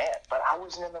was the man, but I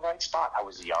wasn't in the right spot. I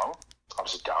was young. I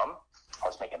was dumb. I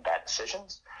was making bad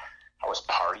decisions. I was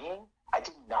partying. I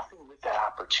did nothing with that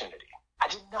opportunity.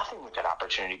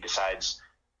 Besides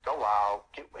go out,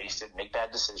 get wasted, make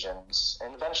bad decisions,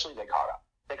 and eventually they caught up.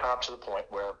 They caught up to the point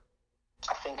where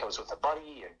I think I was with a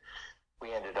buddy, and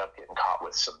we ended up getting caught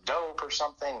with some dope or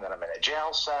something. Then I'm in a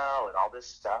jail cell and all this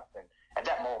stuff. And at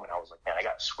that moment, I was like, man, I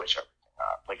got to switch everything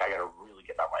up. Like, I got to really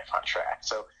get my life on track.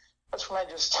 So that's when I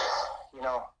just,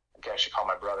 I should call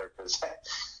my brother, because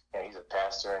he's a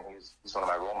pastor and he's one of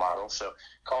my role models. So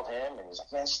called him, and he's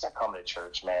like, man, just start coming to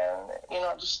church, man.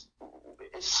 Just,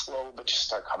 it's slow, but just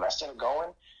start coming. I started going,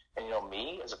 and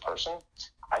me as a person,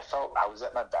 I felt I was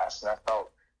at my best, and I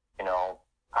felt,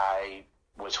 I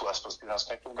was who I was supposed to be when I was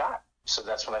connected with God. So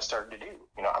that's what I started to do.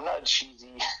 I'm not a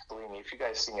cheesy, believe me, if you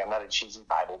guys see me, I'm not a cheesy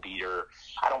Bible beater.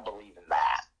 I don't believe in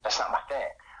that. That's not my thing.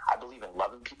 I believe in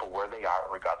loving people where they are,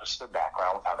 regardless of their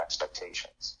background, without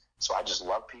expectations. So I just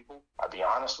love people. I be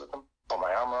honest with them, put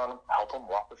my arm around them, help them,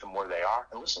 walk with them where they are,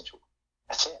 and listen to them.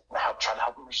 That's it. And I try to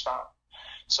help them respond.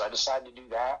 So I decided to do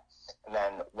that. And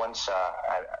then once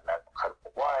I met an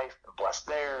incredible wife, and blessed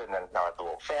there, and then now I have a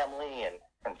little family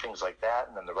and things like that.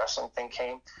 And then the wrestling thing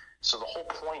came. So the whole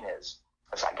point is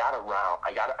I got to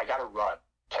run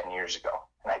 10 years ago,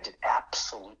 and I did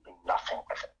absolutely nothing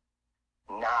with it.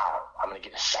 Now I'm going to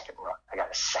get a second run. I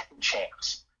got a second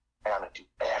chance, and I'm going to do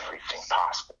everything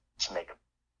possible to make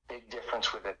a big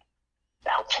difference with it, to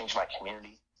help change my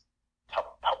community, to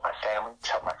help my family,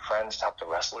 to help my friends, to help the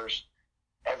wrestlers.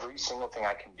 Every single thing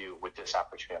I can do with this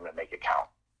opportunity, I'm going to make it count.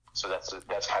 So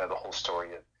that's kind of the whole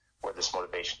story of where this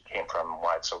motivation came from and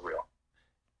why it's so real.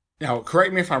 Now,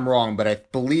 correct me if I'm wrong, but I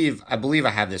believe I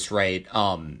have this right.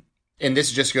 And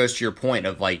this just goes to your point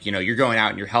of, like, you're going out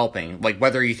and you're helping, like,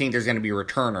 whether you think there's going to be a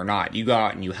return or not, you go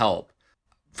out and you help.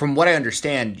 From what I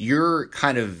understand, your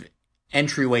kind of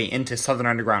entryway into Southern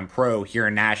Underground Pro here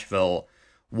in Nashville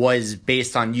was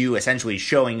based on you essentially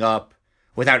showing up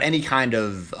without any kind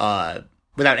of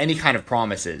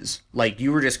promises. Like,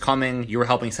 you were just coming, you were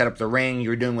helping set up the ring, you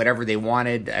were doing whatever they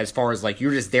wanted, as far as, like, you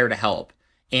were just there to help.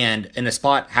 And a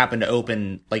spot happened to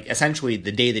open, like, essentially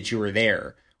the day that you were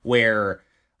there, where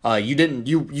you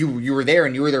were there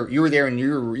and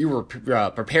you were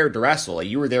prepared to wrestle. Like,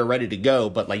 you were there ready to go,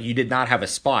 but, like, you did not have a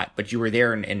spot, but you were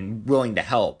there and willing to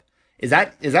help. Is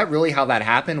that really how that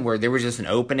happened, where there was just an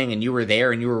opening and you were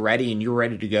there and you were ready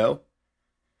to go?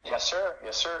 Yes,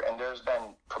 sir. And there's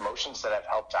been promotions that have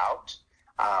helped out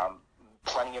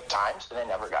plenty of times, and I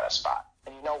never got a spot.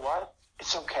 And you know what?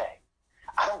 It's okay.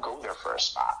 I don't go there for a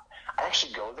spot. I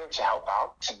actually go there to help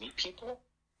out, to meet people,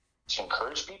 to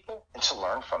encourage people, and to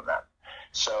learn from them.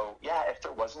 So, yeah, if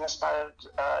there wasn't a spot,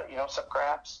 some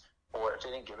grabs, or if they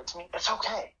didn't give it to me, it's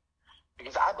okay.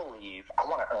 Because I believe I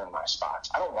want to earn my spots.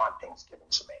 I don't want things given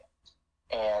to me.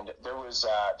 And there was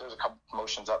a couple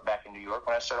promotions up back in New York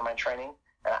when I started my training.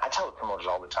 And I tell the promoters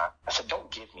all the time, I said,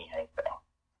 don't give me anything.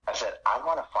 I said, I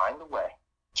want to find a way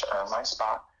to earn my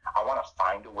spot. I want to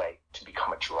find a way to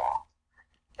become a draw.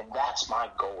 And that's my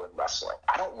goal in wrestling.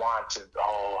 I don't want to,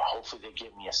 hopefully they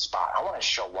give me a spot. I want to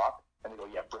show up and they go,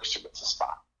 yeah, Brickster gets a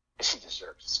spot. Because he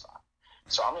deserves a spot.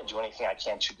 So I'm going to do anything I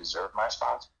can to deserve my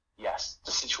spots. Yes,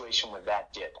 the situation with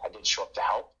that I did show up to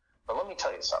help. But let me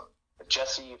tell you something. If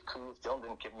Jesse, if Koo, if Dylan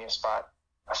didn't give me a spot,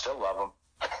 I still love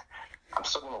them. I'm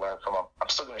still going to learn from them. I'm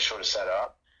still going to show to set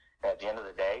up. And at the end of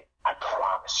the day, I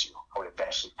promise you, I would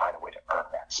eventually find a way to earn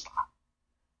that spot.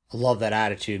 I love that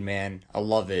attitude, man. I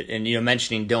love it. And,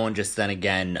 mentioning Dylan just then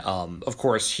again, of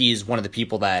course, he's one of the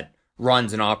people that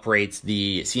runs and operates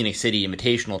the Scenic City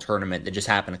Invitational Tournament that just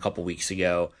happened a couple weeks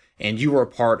ago. And you were a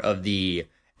part of the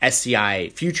SCI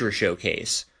Future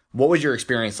Showcase. What was your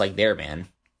experience like there, man?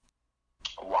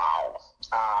 Wow.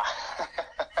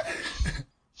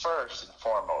 First and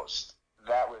foremost,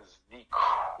 that was the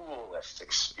coolest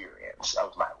experience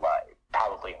of my life,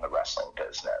 probably in the wrestling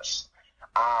business.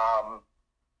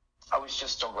 I was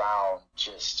just around,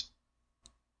 it's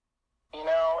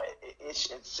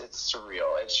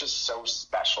surreal. It's just so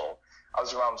special. I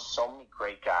was around so many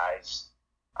great guys,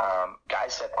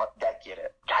 guys that get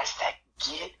it, guys that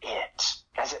get it,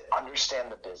 guys that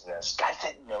understand the business, guys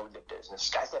that know the business,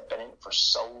 guys that have been in it for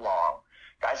so long,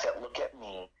 guys that look at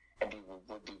me and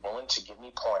would be willing to give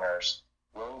me pointers,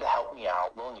 willing to help me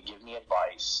out, willing to give me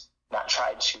advice, not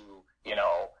try to,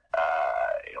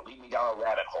 lead me down a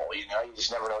rabbit hole. You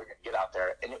just never know you're going to get out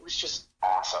there. And it was just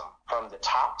awesome. From the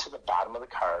top to the bottom of the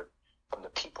card, from the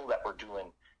people that were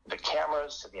doing the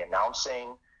cameras to the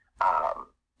announcing,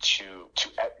 to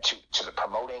the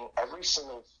promoting, every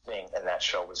single thing in that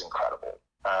show was incredible.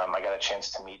 I got a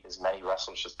chance to meet as many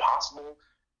wrestlers as possible,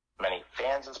 many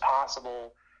fans as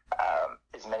possible,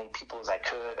 as many people as I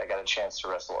could. I got a chance to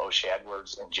wrestle O'Shea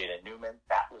Edwards and Jada Newman.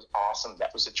 That was awesome.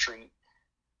 That was a treat.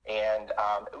 And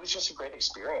it was just a great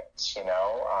experience,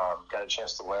 got a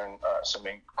chance to learn some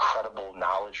incredible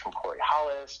knowledge from Corey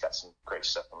Hollis, got some great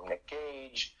stuff from Nick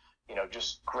Gage,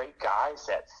 just great guys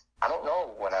that I don't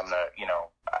know when I'm going to,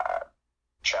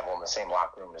 travel in the same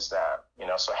locker room as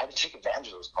them, so I had to take advantage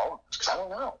of those moments because I don't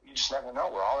know. You just never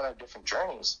know. We're all on our different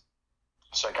journeys.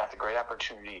 So I got the great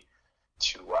opportunity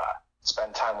to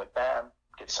spend time with them,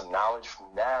 get some knowledge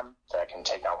from them that I can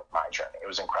take on with my journey. It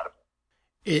was incredible.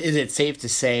 Is it safe to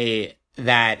say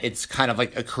that it's kind of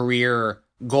like a career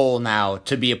goal now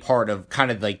to be a part of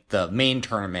kind of like the main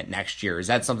tournament next year? Is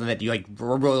that something that you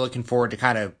were really looking forward to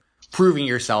kind of proving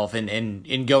yourself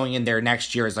and going in there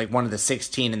next year as like one of the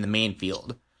 16 in the main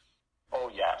field?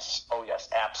 Oh yes,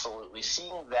 absolutely.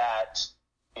 Seeing that,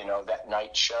 that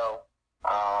night show,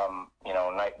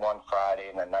 night 1 Friday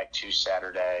and then night 2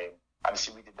 Saturday.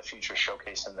 Obviously we did the Future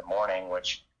Showcase in the morning,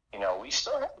 which we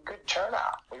still had a good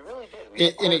turnout. We really did. We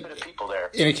had quite a bit of people there.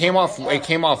 And it came off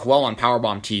well on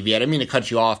Powerbomb TV. I didn't mean to cut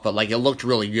you off, but it looked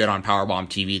really good on Powerbomb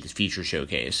TV, this Future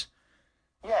Showcase.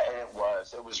 Yeah, and it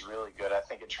was. It was really good. I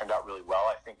think it turned out really well.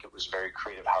 I think it was very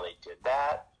creative how they did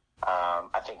that.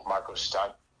 I think Marco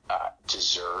Stunt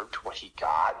deserved what he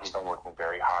got. He's been working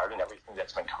very hard, and everything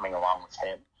that's been coming along with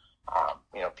him.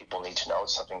 People need to know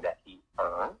it's something that he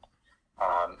earned,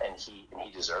 and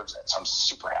he deserves it. So I'm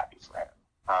super happy for him.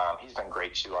 He's been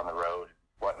great too on the road,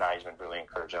 whatnot. He's been really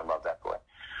encouraging. I love that boy.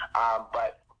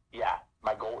 But yeah,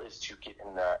 my goal is to get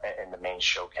in the main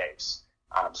showcase,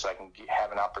 so I can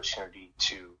have an opportunity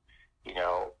to,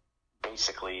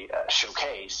 basically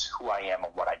showcase who I am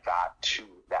and what I got to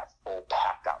that full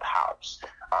packed out house.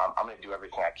 I'm going to do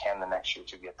everything I can the next year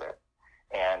to get there,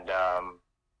 and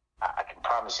I can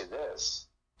promise you this: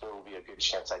 there will be a good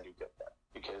chance I do get there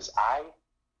because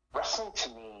wrestling to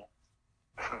me,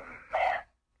 man.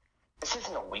 This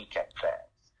isn't a weekend thing.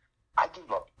 I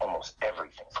gave up almost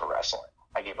everything for wrestling.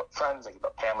 I gave up friends, I gave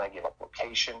up family, I gave up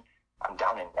location. I'm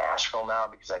down in Nashville now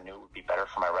because I knew it would be better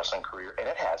for my wrestling career, and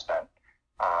it has been.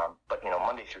 But,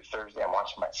 Monday through Thursday, I'm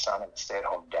watching my son. I'm a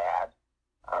stay-at-home dad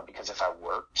because if I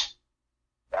worked,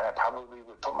 then I probably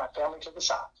would put my family to the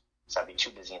side. So I'd be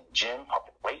too busy in the gym,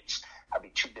 pumping weights. I'd be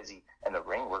too busy in the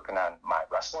ring working on my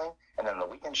wrestling, and then the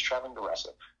weekends traveling to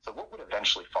wrestle. So what would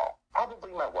eventually fall?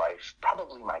 Probably my wife,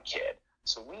 probably my kid.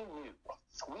 So we knew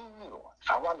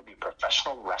if I wanted to be a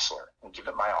professional wrestler and give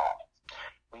it my all,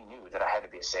 we knew that I had to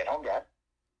be a stay-at-home dad.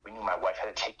 We knew my wife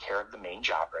had to take care of the main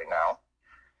job right now.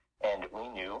 And we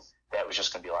knew that it was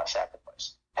just going to be a lot of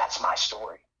sacrifice. That's my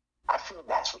story. I feel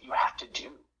that's what you have to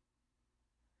do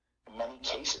in many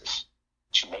cases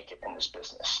to make it in this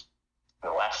business.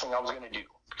 And the last thing I was going to do,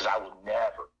 because I will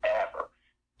never, ever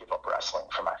give up wrestling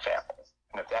for my family.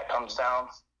 And if that comes down,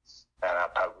 then I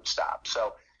probably would stop.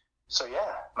 So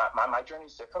yeah, my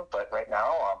journey's different, but right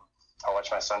now, I watch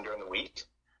my son during the week.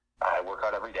 I work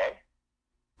out every day.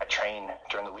 I train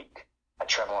during the week. I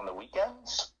travel on the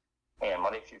weekends. And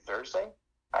Monday through Thursday,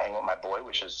 I hang with my boy,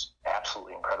 which is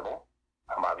absolutely incredible.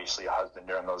 I'm obviously a husband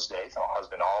during those days. I'm a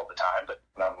husband all the time, but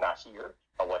when I'm not here,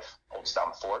 my wife holds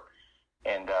down the fort.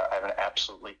 And I have an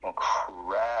absolutely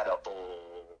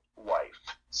incredible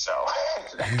wife. So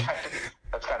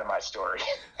that's kind of my story.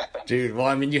 Dude, well,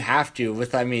 I mean, you have to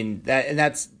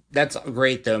that's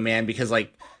great though, man, because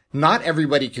like not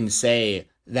everybody can say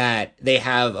that they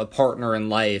have a partner in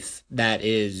life that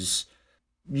is,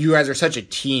 you guys are such a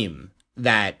team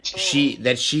that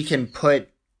she can put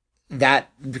that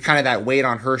kind of that weight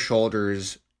on her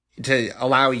shoulders to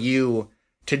allow you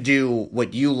to do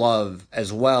what you love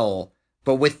as well,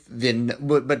 but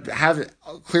but have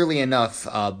clearly enough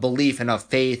belief, enough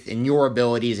faith in your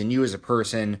abilities and you as a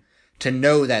person to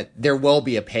know that there will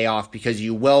be a payoff, because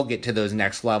you will get to those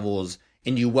next levels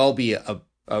and you will be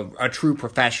a true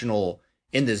professional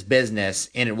in this business,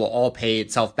 and it will all pay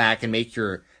itself back and make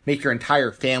your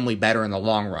entire family better in the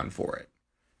long run for it.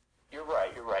 You're right.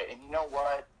 And you know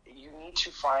what? You need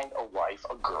to find a wife,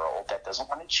 a girl that doesn't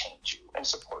want to change you and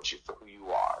support you for who you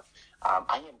are.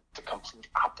 I am the complete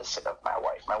opposite of my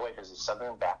wife. My wife is a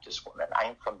Southern Baptist woman. I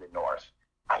am from the North.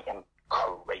 I am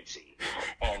crazy.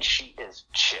 And she is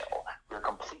chill. We're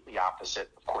completely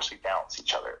opposite. Of course, we balance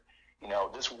each other. You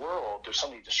know, this world, there's so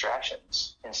many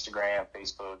distractions. Instagram,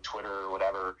 Facebook, Twitter,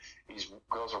 whatever. These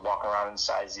girls are walking around in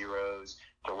size zeros.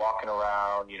 They're walking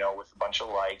around, you know, with a bunch of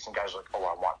likes, and guys are like, oh,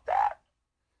 I want that.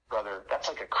 Brother, that's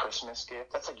like a Christmas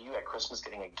gift. That's like you at Christmas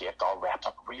getting a gift all wrapped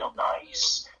up real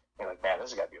nice. And you're like, man, this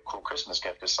has got to be a cool Christmas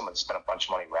gift because someone spent a bunch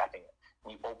of money wrapping it.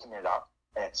 And you open it up,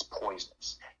 and it's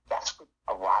poisonous. That's what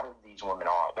a lot of these women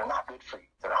are. They're not good for you.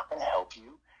 They're not going to help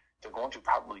you. They're going to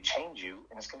probably change you,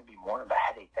 and it's going to be more of a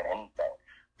headache than anything.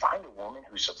 Find a woman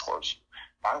who supports you.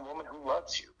 Find a woman who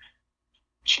loves you.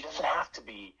 She doesn't have to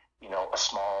be, you know, a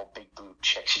small, big boob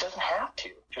chick. She doesn't have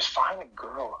to. Just find a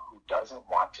girl who doesn't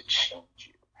want to change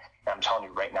you. And I'm telling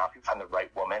you right now, if you find the right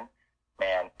woman,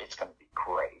 man, it's going to be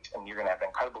great. And you're going to have an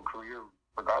incredible career,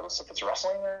 regardless if it's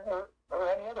wrestling or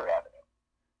any other avenue.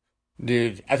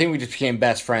 Dude, I think we just became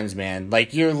best friends, man.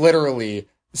 Like, you're literally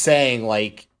saying,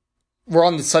 like, we're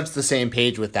on such the same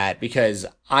page with that, because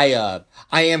I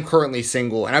am currently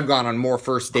single, and I've gone on more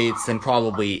first dates than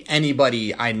probably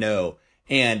anybody I know.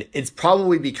 And it's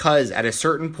probably because at a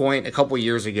certain point a couple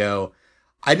years ago,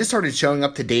 I just started showing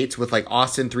up to dates with like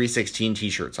Austin 316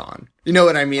 t-shirts on. You know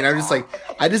what I mean? I'm just like,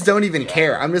 I just don't even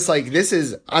care. I'm just like,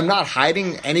 I'm not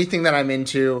hiding anything that I'm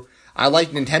into. I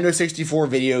like Nintendo 64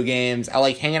 video games. I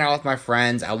like hanging out with my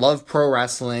friends. I love pro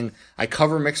wrestling. I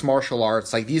cover mixed martial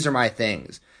arts. Like, these are my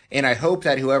things. And I hope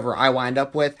that whoever I wind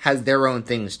up with has their own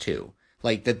things too.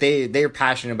 Like, that they're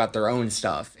passionate about their own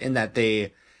stuff, and that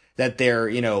they're,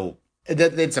 you know,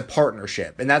 that it's a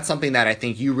partnership. And that's something that I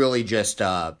think you really just,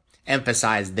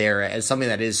 emphasized there as something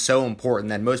that is so important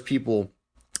that most people,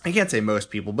 I can't say most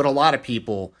people, but a lot of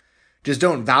people just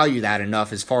don't value that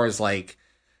enough, as far as like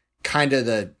kind of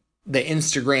the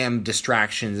Instagram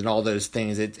distractions and all those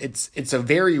things. It's a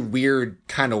very weird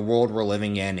kind of world we're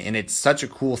living in, and it's such a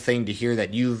cool thing to hear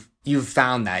that you've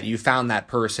found that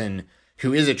person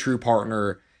who is a true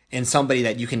partner and somebody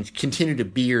that you can continue to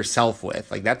be yourself with.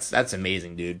 Like, that's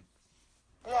amazing, dude.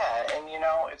 Yeah, and you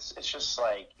know, it's just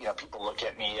like, you know, people look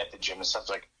at me at the gym and stuff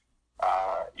like,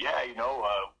 yeah, you know,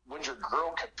 when's your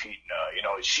girl competing? You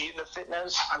know, is she into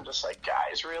fitness? I'm just like,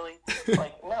 guys, really?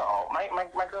 Like, no,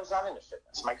 my girl's not into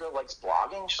fitness. My girl likes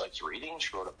blogging. She likes reading.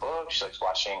 She wrote a book. She likes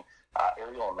watching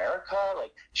Aerial America.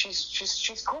 Like,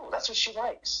 she's cool. That's what she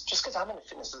likes. Just because I'm into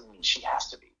fitness doesn't mean she has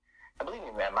to be. And believe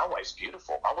me, man, my wife's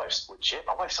beautiful. My wife's legit.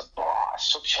 My wife's a boss.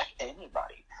 She'll check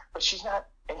anybody. But she's not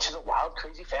into the wild,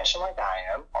 crazy fashion like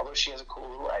I am, although she has a cool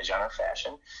little edge on her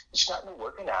fashion. She's not into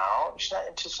working out. She's not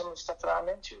into some of the stuff that I'm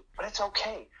into. But it's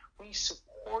okay. We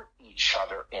support each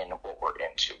other in what we're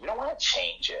into. We don't want to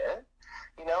change it,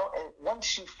 you know? And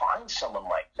once you find someone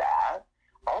like that,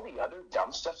 all the other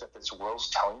dumb stuff that this world's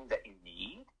telling you that you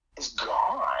need is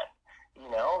gone.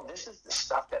 You know, this is the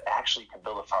stuff that actually can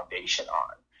build a foundation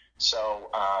on. So,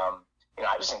 you know,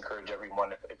 I just encourage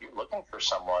everyone, if you're looking for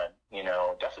someone, you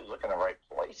know, definitely look in the right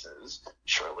places,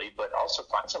 surely, but also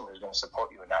find someone who's going to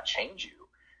support you and not change you.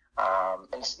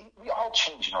 And see, we all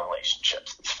change in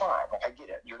relationships. It's fine. Like, I get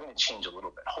it. You're going to change a little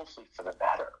bit, hopefully for the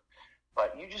better.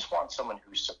 But you just want someone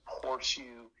who supports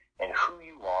you and who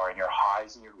you are and your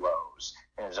highs and your lows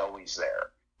and is always there.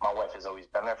 My wife has always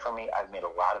been there for me. I've made a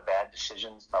lot of bad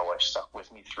decisions. My wife stuck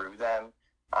with me through them.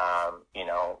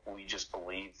 We just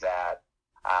believe that,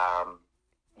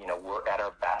 we're at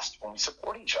our best when we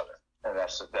support each other. And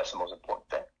that's the most important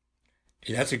thing.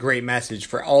 Yeah, that's a great message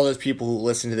for all those people who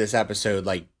listen to this episode.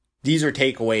 Like, these are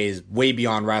takeaways way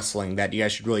beyond wrestling that you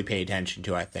guys should really pay attention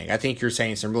to, I think. I think you're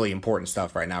saying some really important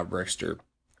stuff right now, Brickster.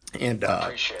 And I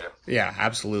appreciate it. Yeah,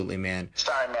 absolutely, man.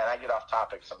 Sorry, man, I get off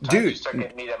topic sometimes. Dude, you start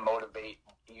getting me to motivate.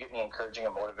 You get me encouraging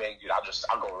and motivating, dude.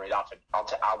 I'll go right off it.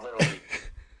 I'll literally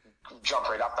jump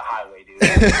right off the highway, dude.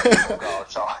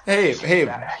 So, hey,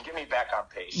 get me back on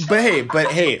pace.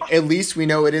 But hey, at least we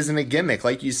know it isn't a gimmick,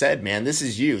 like you said, man. This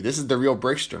is you. This is the real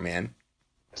Brickster, man.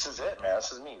 This is it, man.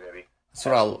 This is me, baby. That's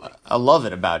what I love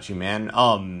it about you,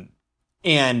 man.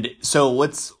 And so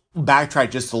let's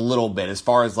backtrack just a little bit as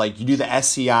far as like you do the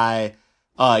SCI,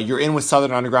 you're in with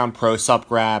Southern Underground Pro,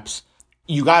 SupGraps.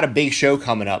 You got a big show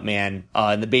coming up, man,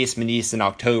 in the Basement East in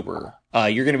October.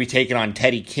 You're going to be taking on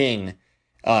Teddy King,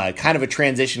 kind of a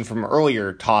transition from an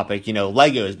earlier topic,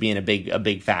 Legos being a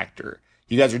big factor.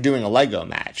 You guys are doing a Lego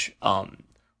match.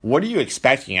 What are you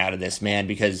expecting out of this, man?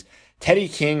 Because Teddy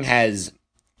King has,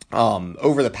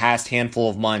 over the past handful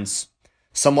of months,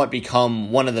 somewhat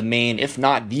become one of the main, if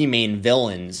not the main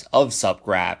villains of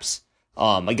SupGraps.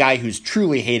 A guy who's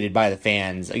truly hated by the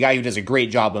fans, a guy who does a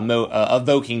great job of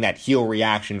evoking that heel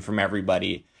reaction from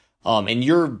everybody. And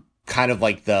you're kind of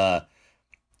like I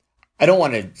don't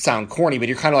want to sound corny, but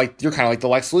you're kind of like the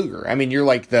Lex Luger. I mean, you're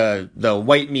like the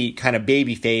white meat kind of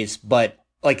baby face, but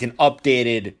like an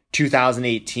updated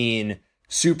 2018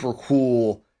 super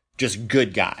cool, just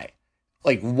good guy.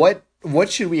 Like what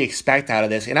should we expect out of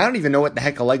this? And I don't even know what the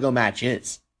heck a Lego match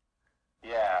is.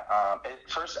 Yeah.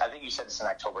 First, I think you said it's in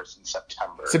October. It's in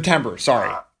September. September.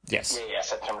 Sorry. Yes. Yeah.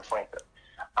 September 23rd.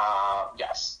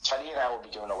 Yes. Teddy and I will be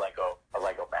doing a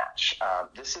Lego match.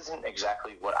 This isn't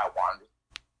exactly what I wanted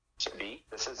to be.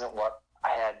 This isn't what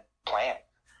I had planned.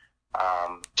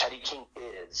 Teddy King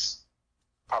is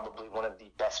probably one of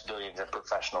the best villains in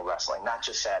professional wrestling, not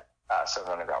just at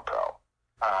Southern Underground Pro.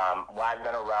 While I've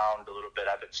been around a little bit,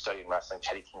 I've been studying wrestling.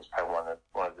 Teddy King's probably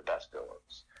one of the best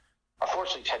villains.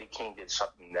 Unfortunately, Teddy King did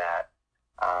something that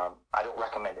I don't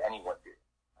recommend anyone do.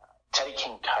 Teddy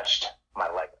King touched my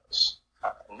Legos.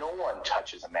 No one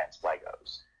touches a man's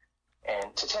Legos.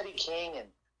 And to Teddy King and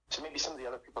to maybe some of the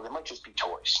other people, they might just be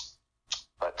toys.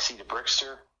 But see, to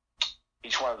Brickster,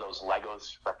 each one of those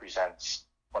Legos represents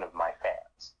one of my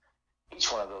fans.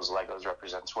 Each one of those Legos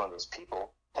represents one of those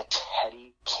people that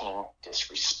Teddy King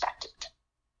disrespected.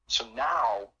 So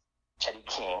now, Teddy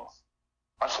King,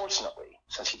 unfortunately,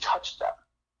 since he touched them,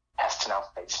 has to now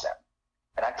face them.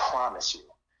 And I promise you,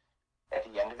 at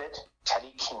the end of it,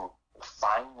 Teddy King will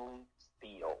finally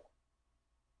feel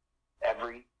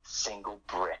every single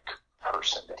brick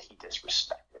person that he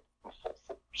disrespected in full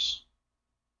force.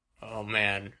 Oh,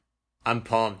 man. I'm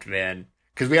pumped, man.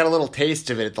 Because we got a little taste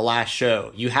of it at the last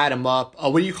show. You had him up.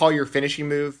 What do you call your finishing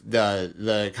move?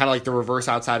 The kind of like the reverse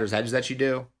outsider's edge that you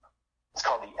do? It's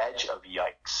called the Edge of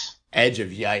Yikes. Edge of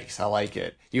Yikes. I like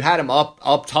it. You had him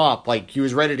up top, like he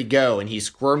was ready to go, and he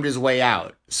squirmed his way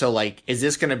out. So, like, is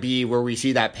this going to be where we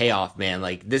see that payoff, man?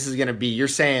 Like, this is going to be, you're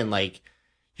saying, like,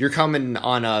 you're coming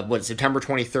on, September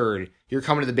 23rd. You're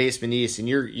coming to the Basement East, and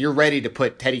you're ready to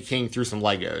put Teddy King through some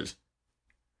Legos.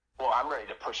 Well, I'm ready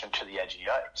to push him to the edge of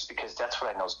yikes because that's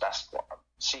what I know is best for him.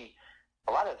 See,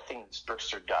 a lot of the things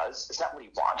Brickster does is not what he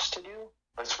wants to do,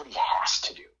 but it's what he has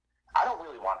to do. I don't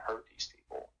really want to hurt these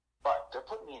people, but they're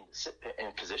putting me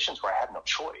in positions where I have no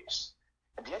choice.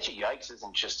 And the edge of yikes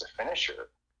isn't just a finisher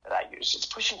that I use. It's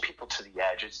pushing people to the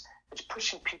edge. It's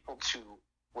pushing people to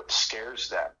what scares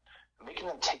them, making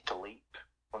them take the leap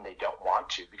when they don't want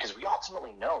to, because we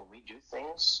ultimately know we do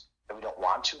things that we don't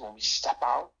want to. When we step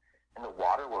out in the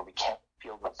water where we can't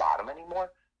feel the bottom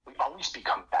anymore, we always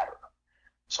become better.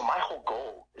 So my whole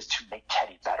goal is to make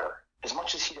Teddy better, as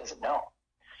much as he doesn't know.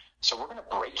 So we're going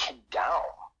to break him down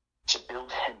to build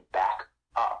him back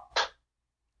up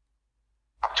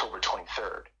October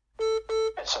 23rd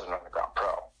at Southern Underground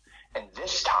Pro. And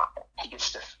this time, he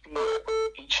gets to feel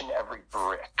each and every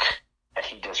brick that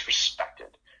he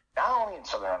disrespected, not only in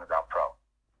Southern Underground Pro,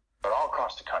 but all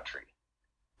across the country,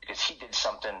 because he did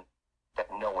something that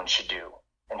no one should do.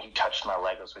 And he touched my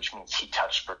Legos, which means he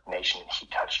touched Brick Nation and he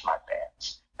touched my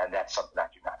fans. And that's something I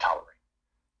do not tolerate.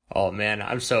 Oh, man,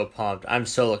 I'm so pumped. I'm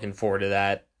so looking forward to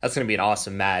that. That's going to be an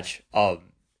awesome match. And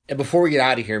before we get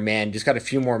out of here, man, just got a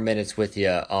few more minutes with you.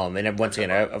 And once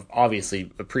again, I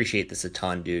obviously appreciate this a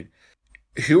ton, dude.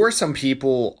 Who are some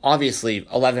people, obviously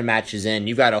 11 matches in,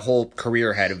 you've got a whole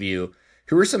career ahead of you.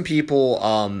 who are some people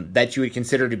that you would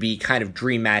consider to be kind of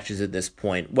dream matches at this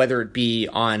point, whether it be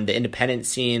on the independent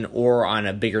scene or on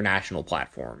a bigger national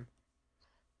platform?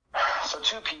 So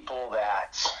two people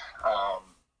that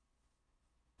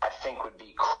I think would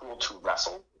be cool to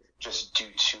wrestle, just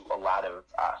due to a lot of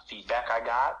feedback I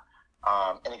got.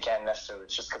 And again, necessarily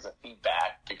it's just because of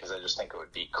feedback, because I just think it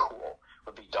would be cool,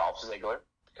 would be Dolph Ziggler.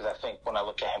 Because I think when I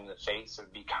look at him in the face, it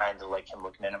would be kind of like him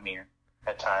looking in a mirror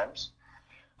at times.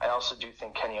 I also do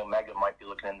think Kenny Omega might be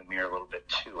looking in the mirror a little bit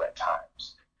too at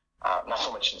times. Not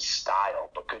so much in style,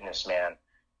 but goodness, man,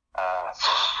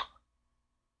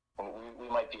 we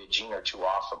might be a gene or two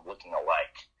off from looking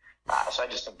alike. So I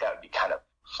just think that would be kind of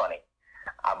funny.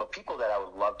 But people that I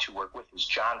would love to work with is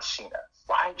John Cena.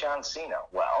 Why John Cena?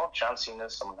 Well, John Cena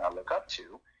is someone I look up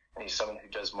to, and he's someone who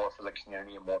does more for the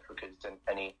community and more for kids than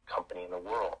any company in the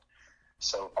world.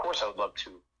 So, of course, I would love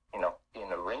to, be in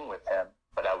the ring with him,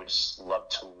 but I would just love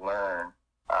to learn,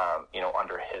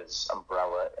 under his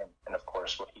umbrella and, of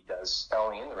course, what he does, not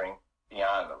only in the ring,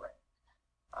 beyond the ring.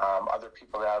 Other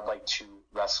people that I would like to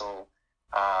wrestle,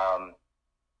 I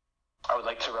would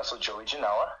like to wrestle Joey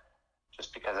Janela,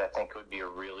 just because I think it would be a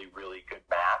really, really good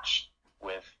match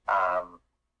with,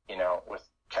 with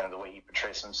kind of the way he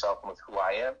portrays himself and with who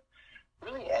I am.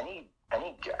 Really, any,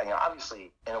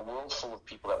 obviously, in a world full of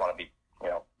people that want to be,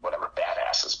 whatever,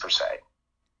 badasses per se,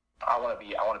 I want to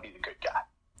be the good guy.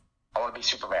 I want to be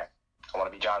Superman. I want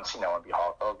to be John Cena. I want to be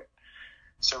Hulk Hogan.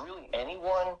 So really,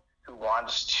 anyone who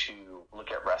wants to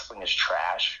look at wrestling as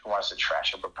trash, who wants to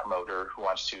trash up a promoter, who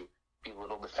wants to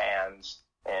belittle the fans,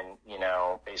 and,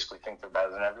 basically think they're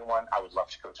better than everyone, I would love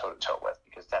to go toe-to-toe with,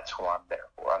 because that's who I'm there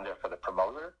for. I'm there for the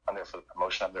promoter, I'm there for the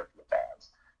promotion, I'm there for the fans.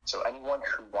 So anyone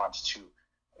who wants to,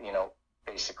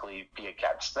 basically be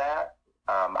against that,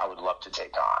 I would love to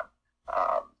take on.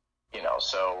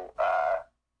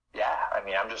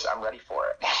 I'm ready for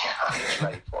it. I'm just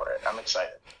ready for it. I'm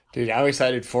excited. Dude, I'm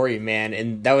excited for you, man.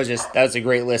 And that was a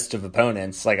great list of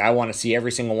opponents. Like, I want to see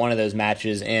every single one of those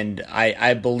matches, and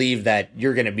I believe that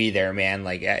you're going to be there, man.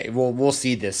 Like, we'll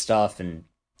see this stuff, and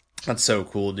that's so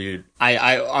cool, dude.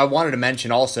 I wanted to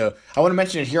mention also, I want to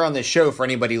mention it here on this show for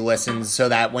anybody who listens, so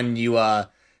that when you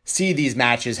see these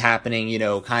matches happening,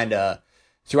 kind of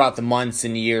throughout the months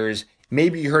and years,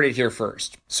 maybe you heard it here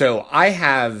first. So I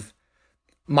have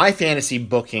my fantasy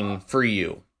booking for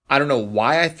you. I don't know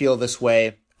why I feel this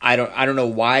way. I don't know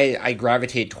why I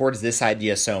gravitate towards this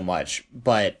idea so much,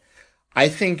 but I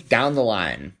think down the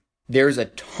line, there's a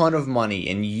ton of money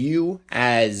in you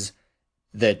as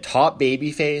the top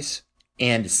babyface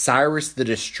and Cyrus the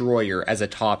Destroyer as a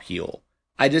top heel.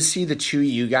 I just see the two of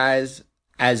you guys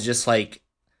as just like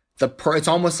it's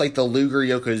almost like the Luger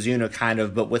Yokozuna kind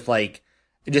of, but with like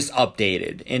just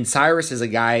updated. And Cyrus is a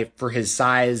guy for his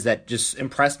size that just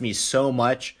impressed me so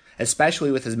much,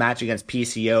 especially with his match against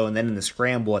PCO and then in the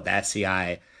scramble at the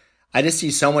SCI. I just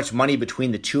see so much money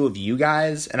between the two of you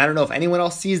guys, and I don't know if anyone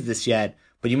else sees this yet,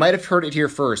 but you might have heard it here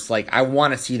first. Like, I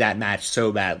want to see that match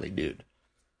so badly, dude.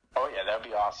 Oh, yeah, that would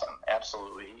be awesome.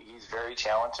 Absolutely. He's very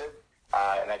talented,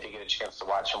 and I did get a chance to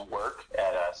watch him work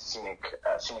at Scenic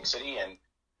City, and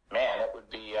man, it would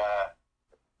be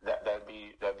that'd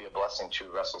be a blessing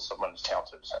to wrestle someone as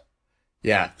talented as him.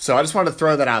 Yeah, so I just wanted to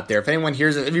throw that out there. If anyone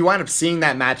hears it, if you wind up seeing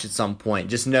that match at some point,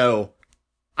 just know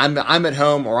I'm at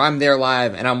home or I'm there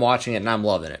live and I'm watching it and I'm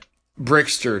loving it.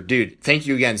 Brickster, dude, thank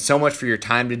you again so much for your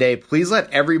time today. Please let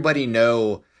everybody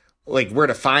know like where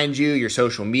to find you, your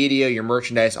social media, your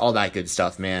merchandise, all that good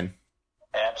stuff, man.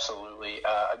 Absolutely.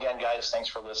 Again, guys, thanks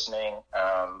for listening.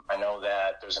 I know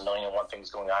that there's a million and one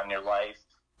things going on in your life,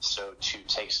 so to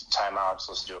take some time out to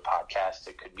listen to a podcast,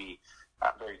 it could be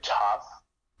very tough.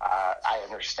 I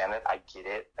understand it. I get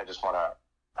it. I just want to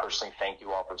personally thank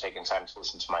you all for taking time to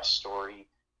listen to my story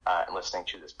and listening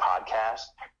to this podcast.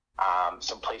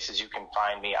 Some places you can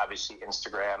find me, obviously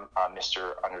Instagram,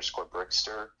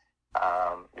 Mr_Brickster.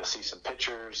 You'll see some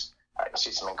pictures. You'll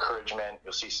see some encouragement.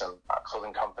 You'll see some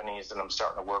clothing companies that I'm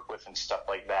starting to work with and stuff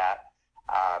like that.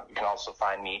 You can also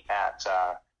find me at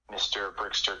Mr.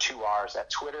 Brickster 2Rs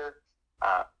at Twitter.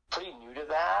 Pretty new to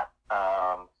that.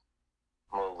 I'm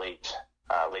a little late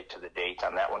to the date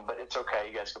on that one, but it's okay.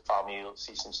 You guys can follow me. You'll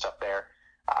see some stuff there.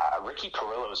 Ricky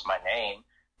Perillo is my name,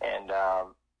 and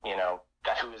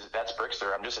that's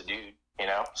Brickster. I'm just a dude,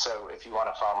 So if you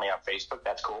want to follow me on Facebook,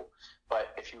 that's cool.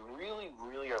 But if you really,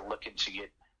 really are looking to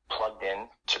get plugged in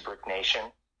to Brick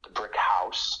Nation, the Brick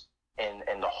House, and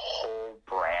the whole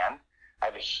brand, I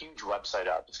have a huge website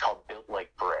up. It's called Built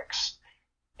Like Bricks,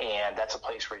 and that's a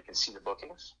place where you can see the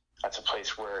bookings. That's a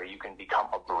place where you can become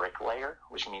a bricklayer,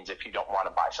 which means if you don't want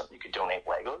to buy something, you can donate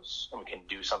Legos, and we can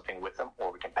do something with them,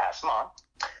 or we can pass them on.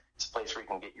 It's a place where you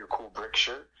can get your cool brick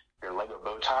shirt, your Lego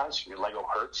bow ties, your Lego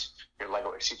hearts,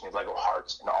 Lego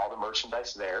hearts, and all the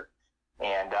merchandise there.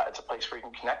 And it's a place where you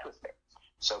can connect with me.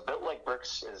 So Built Like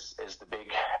Bricks is the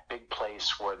big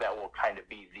place where that will kind of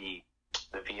be the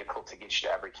vehicle to get you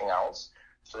to everything else.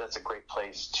 So that's a great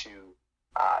place to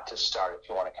start if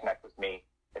you want to connect with me.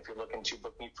 If you're looking to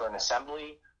book me for an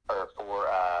assembly or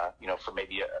for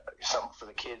maybe something for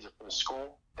the kids or for the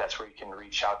school, that's where you can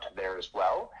reach out to there as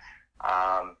well.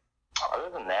 Other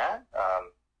than that,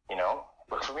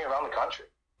 look for me around the country,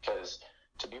 because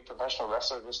to be a professional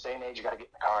wrestler this day and age, you got to get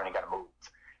in the car and you got to move,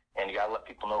 and you got to let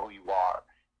people know who you are,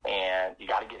 and you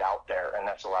got to get out there. And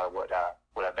that's a lot of what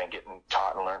I've been getting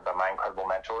taught and learned by my incredible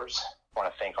mentors. I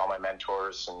want to thank all my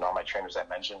mentors and all my trainers I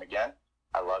mentioned again.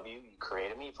 I love you. You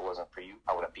created me. If it wasn't for you,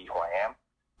 I wouldn't be who I am.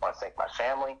 I want to thank my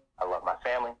family. I love my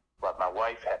family. Love my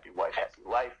wife. Happy life.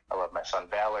 I love my son,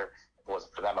 Valor. If it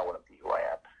wasn't for them, I wouldn't be who I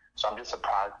am. So I'm just a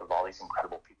product of all these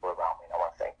incredible people around me, and I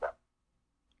want to thank them.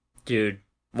 Dude,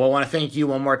 well, I want to thank you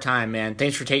one more time, man.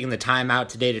 Thanks for taking the time out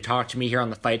today to talk to me here on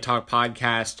the Fight Talk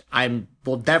podcast. I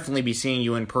will definitely be seeing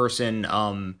you in person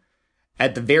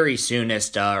at the very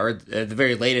soonest, or at the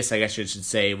very latest, I guess I should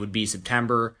say, would be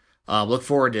September. Look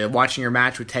forward to watching your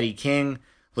match with Teddy King.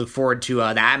 Look forward to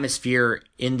the atmosphere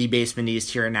in the Basement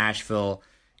East here in Nashville.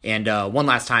 And one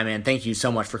last time, man, thank you so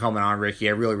much for coming on, Ricky.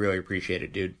 I really, really appreciate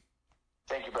it, dude.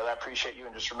 Thank you, brother. I appreciate you.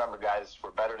 And just remember, guys,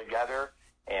 we're better together.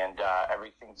 And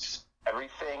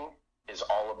everything is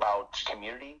all about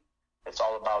community. It's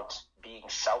all about being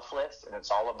selfless, and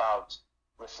it's all about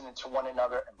listening to one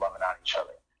another and loving on each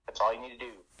other. That's all you need to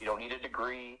do. You don't need a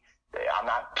degree. I'm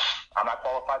not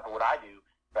qualified for what I do,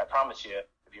 but I promise you,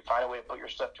 if you find a way to put your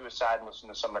stuff to a side and listen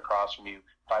to someone across from you,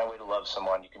 find a way to love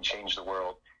someone, you can change the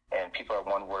world. And people are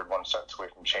one word, one sentence away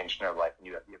from changing their life, and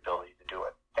you have the ability to do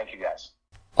it. Thank you, guys.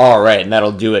 All right, and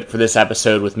that'll do it for this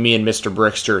episode with me and Mr.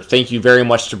 Brickster. Thank you very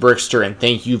much to Brickster, and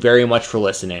thank you very much for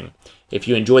listening. If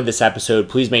you enjoyed this episode,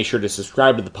 please make sure to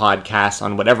subscribe to the podcast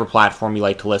on whatever platform you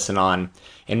like to listen on,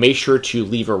 and make sure to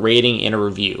leave a rating and a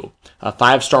review. A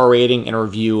 5-star rating and a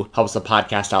review helps the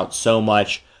podcast out so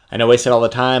much. I know I say it all the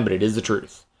time, but it is the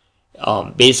truth.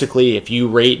 Basically, if you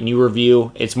rate and you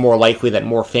review, it's more likely that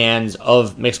more fans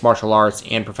of mixed martial arts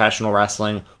and professional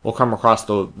wrestling will come across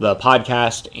the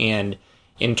podcast, and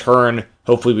in turn,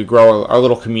 hopefully we grow our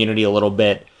little community a little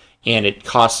bit. And it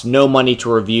costs no money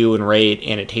to review and rate,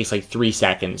 and it takes like 3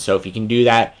 seconds. So if you can do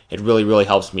that, it really, really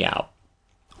helps me out.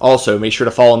 Also, make sure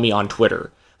to follow me on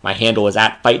Twitter. My handle is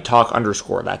at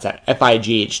FightTalk_. That's at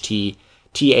FIGHTTALK_.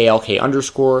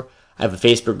 I have a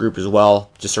Facebook group as well.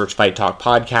 Just search Fight Talk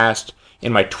Podcast.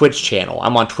 And my Twitch channel.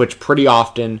 I'm on Twitch pretty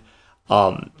often.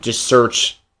 Just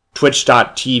search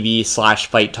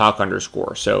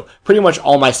twitch.tv/FightTalk_. So pretty much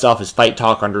all my stuff is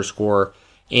FightTalk_.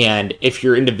 And if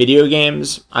you're into video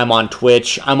games, I'm on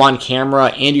Twitch, I'm on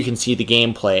camera, and you can see the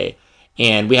gameplay.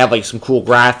 And we have like some cool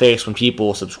graphics when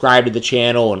people subscribe to the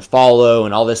channel and follow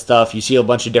and all this stuff. You see a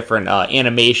bunch of different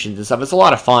animations and stuff. It's a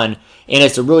lot of fun, and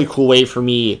it's a really cool way for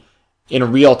me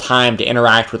in real time to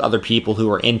interact with other people who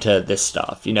are into this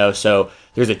stuff, So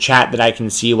there's a chat that I can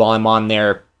see while I'm on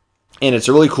there, and it's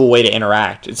a really cool way to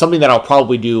interact. It's something that I'll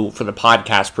probably do for the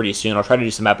podcast pretty soon. I'll try to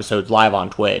do some episodes live on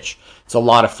Twitch. It's a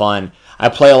lot of fun. I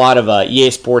play a lot of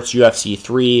EA Sports UFC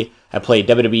 3. I play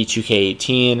WWE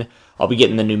 2K18. I'll be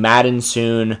getting the new Madden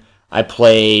soon. I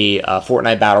play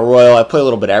Fortnite Battle Royale. I play a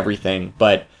little bit of everything,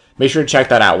 but make sure to check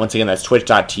that out. Once again, that's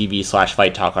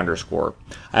twitch.tv/FightTalk_.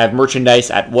 I have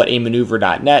merchandise at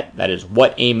whatamaneuver.net. That is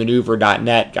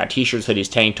whatamaneuver.net. Got t-shirts,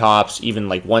 hoodies, tank tops, even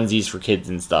like onesies for kids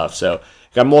and stuff. So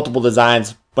got multiple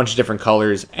designs, bunch of different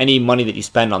colors. Any money that you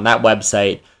spend on that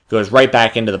website goes right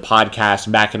back into the podcast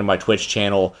and back into my Twitch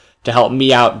channel to help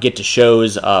me out, get to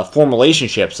shows, form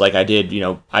relationships like I did.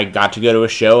 I got to go to a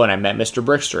show and I met Mr.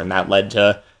 Brickster, and that led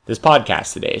to this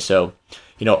podcast today. So,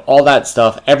 all that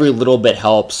stuff, every little bit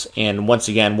helps. And once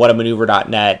again,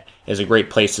 whatamaneuver.net is a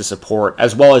great place to support,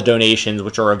 as well as donations,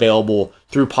 which are available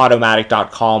through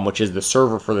Podomatic.com, which is the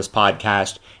server for this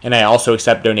podcast. And I also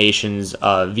accept donations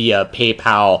via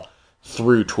PayPal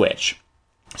through Twitch.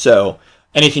 So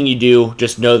anything you do,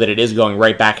 just know that it is going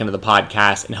right back into the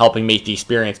podcast and helping make the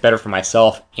experience better for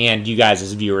myself and you guys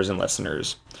as viewers and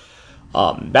listeners.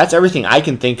 That's everything I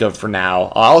can think of for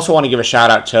now. I also want to give a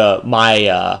shout out to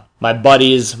my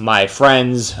buddies, my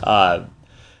friends,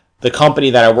 the company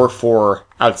that I work for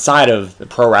outside of the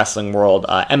pro wrestling world,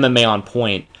 MMA On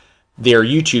Point. Their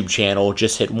YouTube channel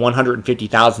just hit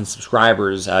 150,000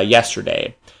 subscribers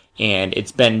yesterday, and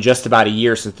it's been just about a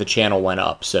year since the channel went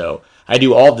up. So I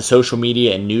do all of the social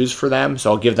media and news for them,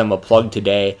 so I'll give them a plug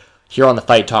today here on the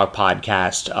Fight Talk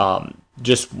podcast.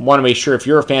 just want to make sure if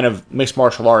you're a fan of mixed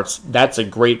martial arts, that's a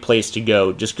great place to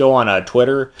go. Just go on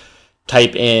Twitter,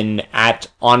 type in at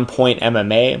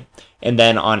OnPointMMA, and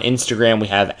then on Instagram we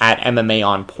have at MMA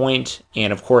On Point,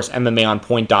 and of course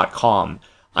MMAOnPoint.com.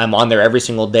 I'm on there every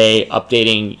single day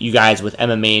updating you guys with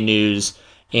MMA news,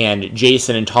 and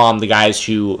Jason and Tom, the guys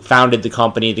who founded the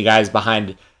company, the guys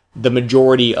behind the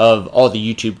majority of all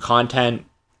the YouTube content,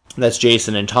 that's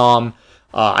Jason and Tom.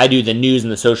 I do the news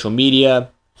and the social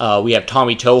media. We have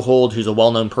Tommy Toehold, who's a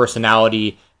well-known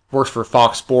personality, works for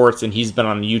Fox Sports, and he's been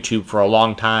on YouTube for a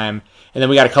long time. And then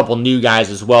we got a couple new guys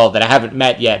as well that I haven't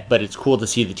met yet, but it's cool to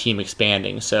see the team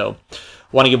expanding. So I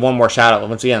want to give one more shout out.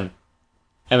 Once again,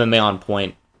 MMA On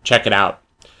Point. Check it out.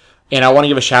 And I want to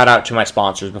give a shout out to my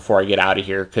sponsors before I get out of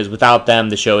here, because without them,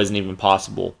 the show isn't even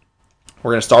possible.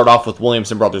 We're going to start off with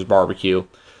Williamson Brothers Barbecue.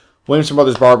 Williamson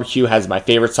Brothers Barbecue has my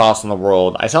favorite sauce in the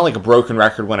world. I sound like a broken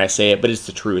record when I say it, but it's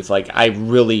the truth. Like, I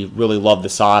really, really love the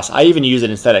sauce. I even use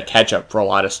it instead of ketchup for a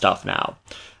lot of stuff now.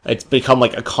 It's become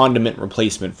like a condiment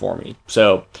replacement for me.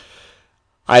 So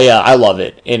I love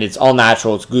it, and it's all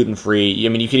natural. It's gluten-free. I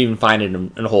mean, you can even find it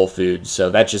in Whole Foods, so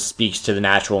that just speaks to the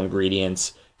natural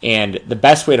ingredients. And the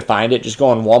best way to find it, just go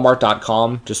on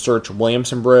Walmart.com, just search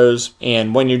Williamson Bros,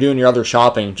 and when you're doing your other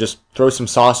shopping, just throw some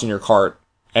sauce in your cart,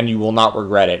 and you will not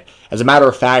regret it. As a matter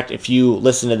of fact, if you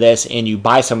listen to this and you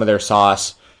buy some of their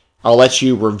sauce, I'll let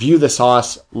you review the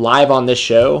sauce live on this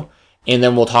show, and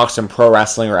then we'll talk some pro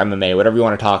wrestling or MMA, whatever you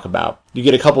want to talk about. You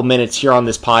get a couple minutes here on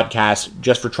this podcast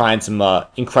just for trying some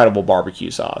incredible barbecue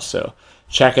sauce, so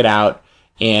check it out.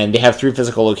 And they have 3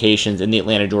 physical locations in the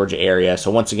Atlanta, Georgia area. So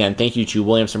once again, thank you to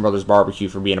Williamson Brothers Barbecue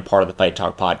for being a part of the Fight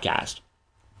Talk podcast.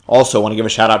 Also, I want to give a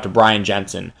shout out to Brian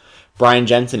Jensen. Brian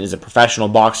Jensen is a professional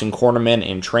boxing cornerman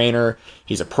and trainer.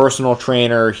 He's a personal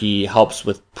trainer. He helps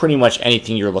with pretty much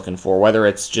anything you're looking for, whether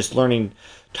it's just learning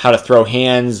how to throw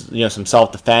hands, some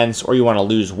self-defense, or you want to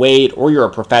lose weight, or you're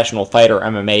a professional fighter,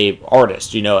 MMA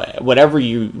artist. Whatever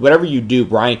you do,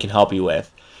 Brian can help you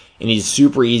with. And he's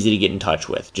super easy to get in touch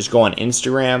with. Just go on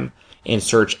Instagram and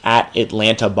search at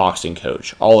Atlanta Boxing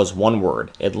Coach. All is one word,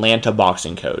 Atlanta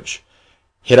Boxing Coach.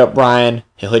 Hit up Brian,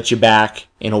 he'll hit you back,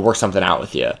 and he'll work something out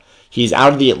with you. He's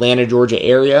out of the Atlanta, Georgia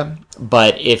area,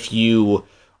 but if you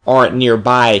aren't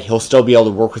nearby, he'll still be able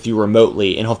to work with you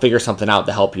remotely, and he'll figure something out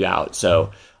to help you out. So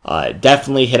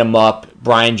definitely hit him up,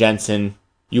 Brian Jensen.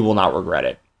 You will not regret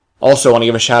it. Also, I want to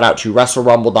give a shout out to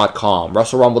WrestleRumble.com.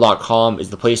 WrestleRumble.com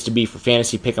is the place to be for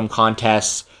fantasy pick'em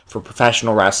contests, for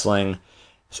professional wrestling.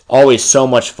 It's always so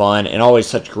much fun and always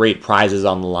such great prizes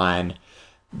on the line.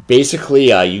 Basically,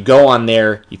 you go on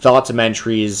there, you fill out some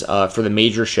entries for the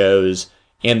major shows,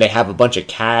 and they have a bunch of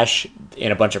cash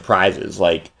and a bunch of prizes,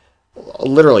 like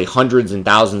literally hundreds and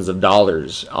thousands of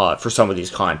dollars for some of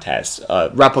these contests.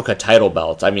 Replica title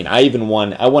belts. I mean, I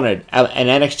won an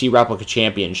NXT Replica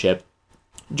Championship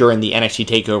during the NXT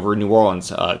TakeOver New Orleans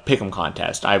Pick'em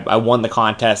contest. I won the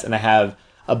contest, and I have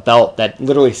a belt that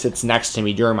literally sits next to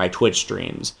me during my Twitch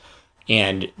streams.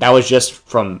 And that was just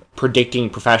from predicting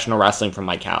professional wrestling from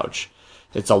my couch.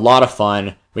 It's a lot of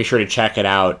fun. Make sure to check it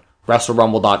out,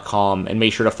 WrestleRumble.com, and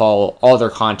make sure to follow all their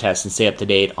contests and stay up to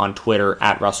date on Twitter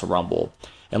at WrestleRumble.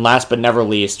 And last but never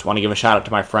least, I want to give a shout out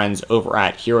to my friends over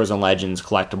at Heroes and Legends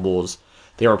Collectibles.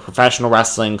 They are a professional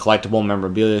wrestling collectible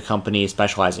memorabilia company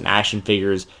specializing in action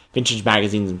figures, vintage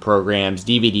magazines and programs,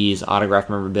 DVDs, autographed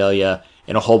memorabilia,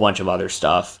 and a whole bunch of other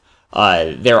stuff.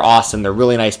 They're awesome. They're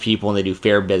really nice people, and they do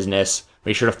fair business.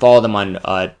 Make sure to follow them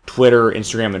on Twitter,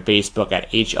 Instagram, and Facebook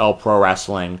at HL Pro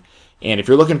Wrestling. And if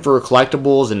you're looking for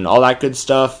collectibles and all that good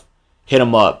stuff, hit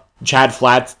them up. Chad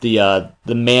Flatt's the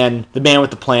man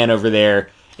with the plan over there.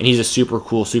 And he's a super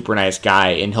cool, super nice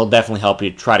guy, and he'll definitely help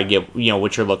you try to get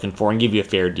what you're looking for and give you a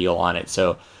fair deal on it.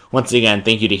 So once again,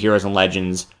 thank you to Heroes and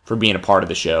Legends for being a part of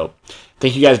the show.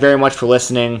 Thank you guys very much for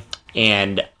listening,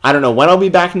 and I don't know when I'll be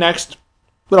back next,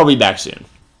 but I'll be back soon.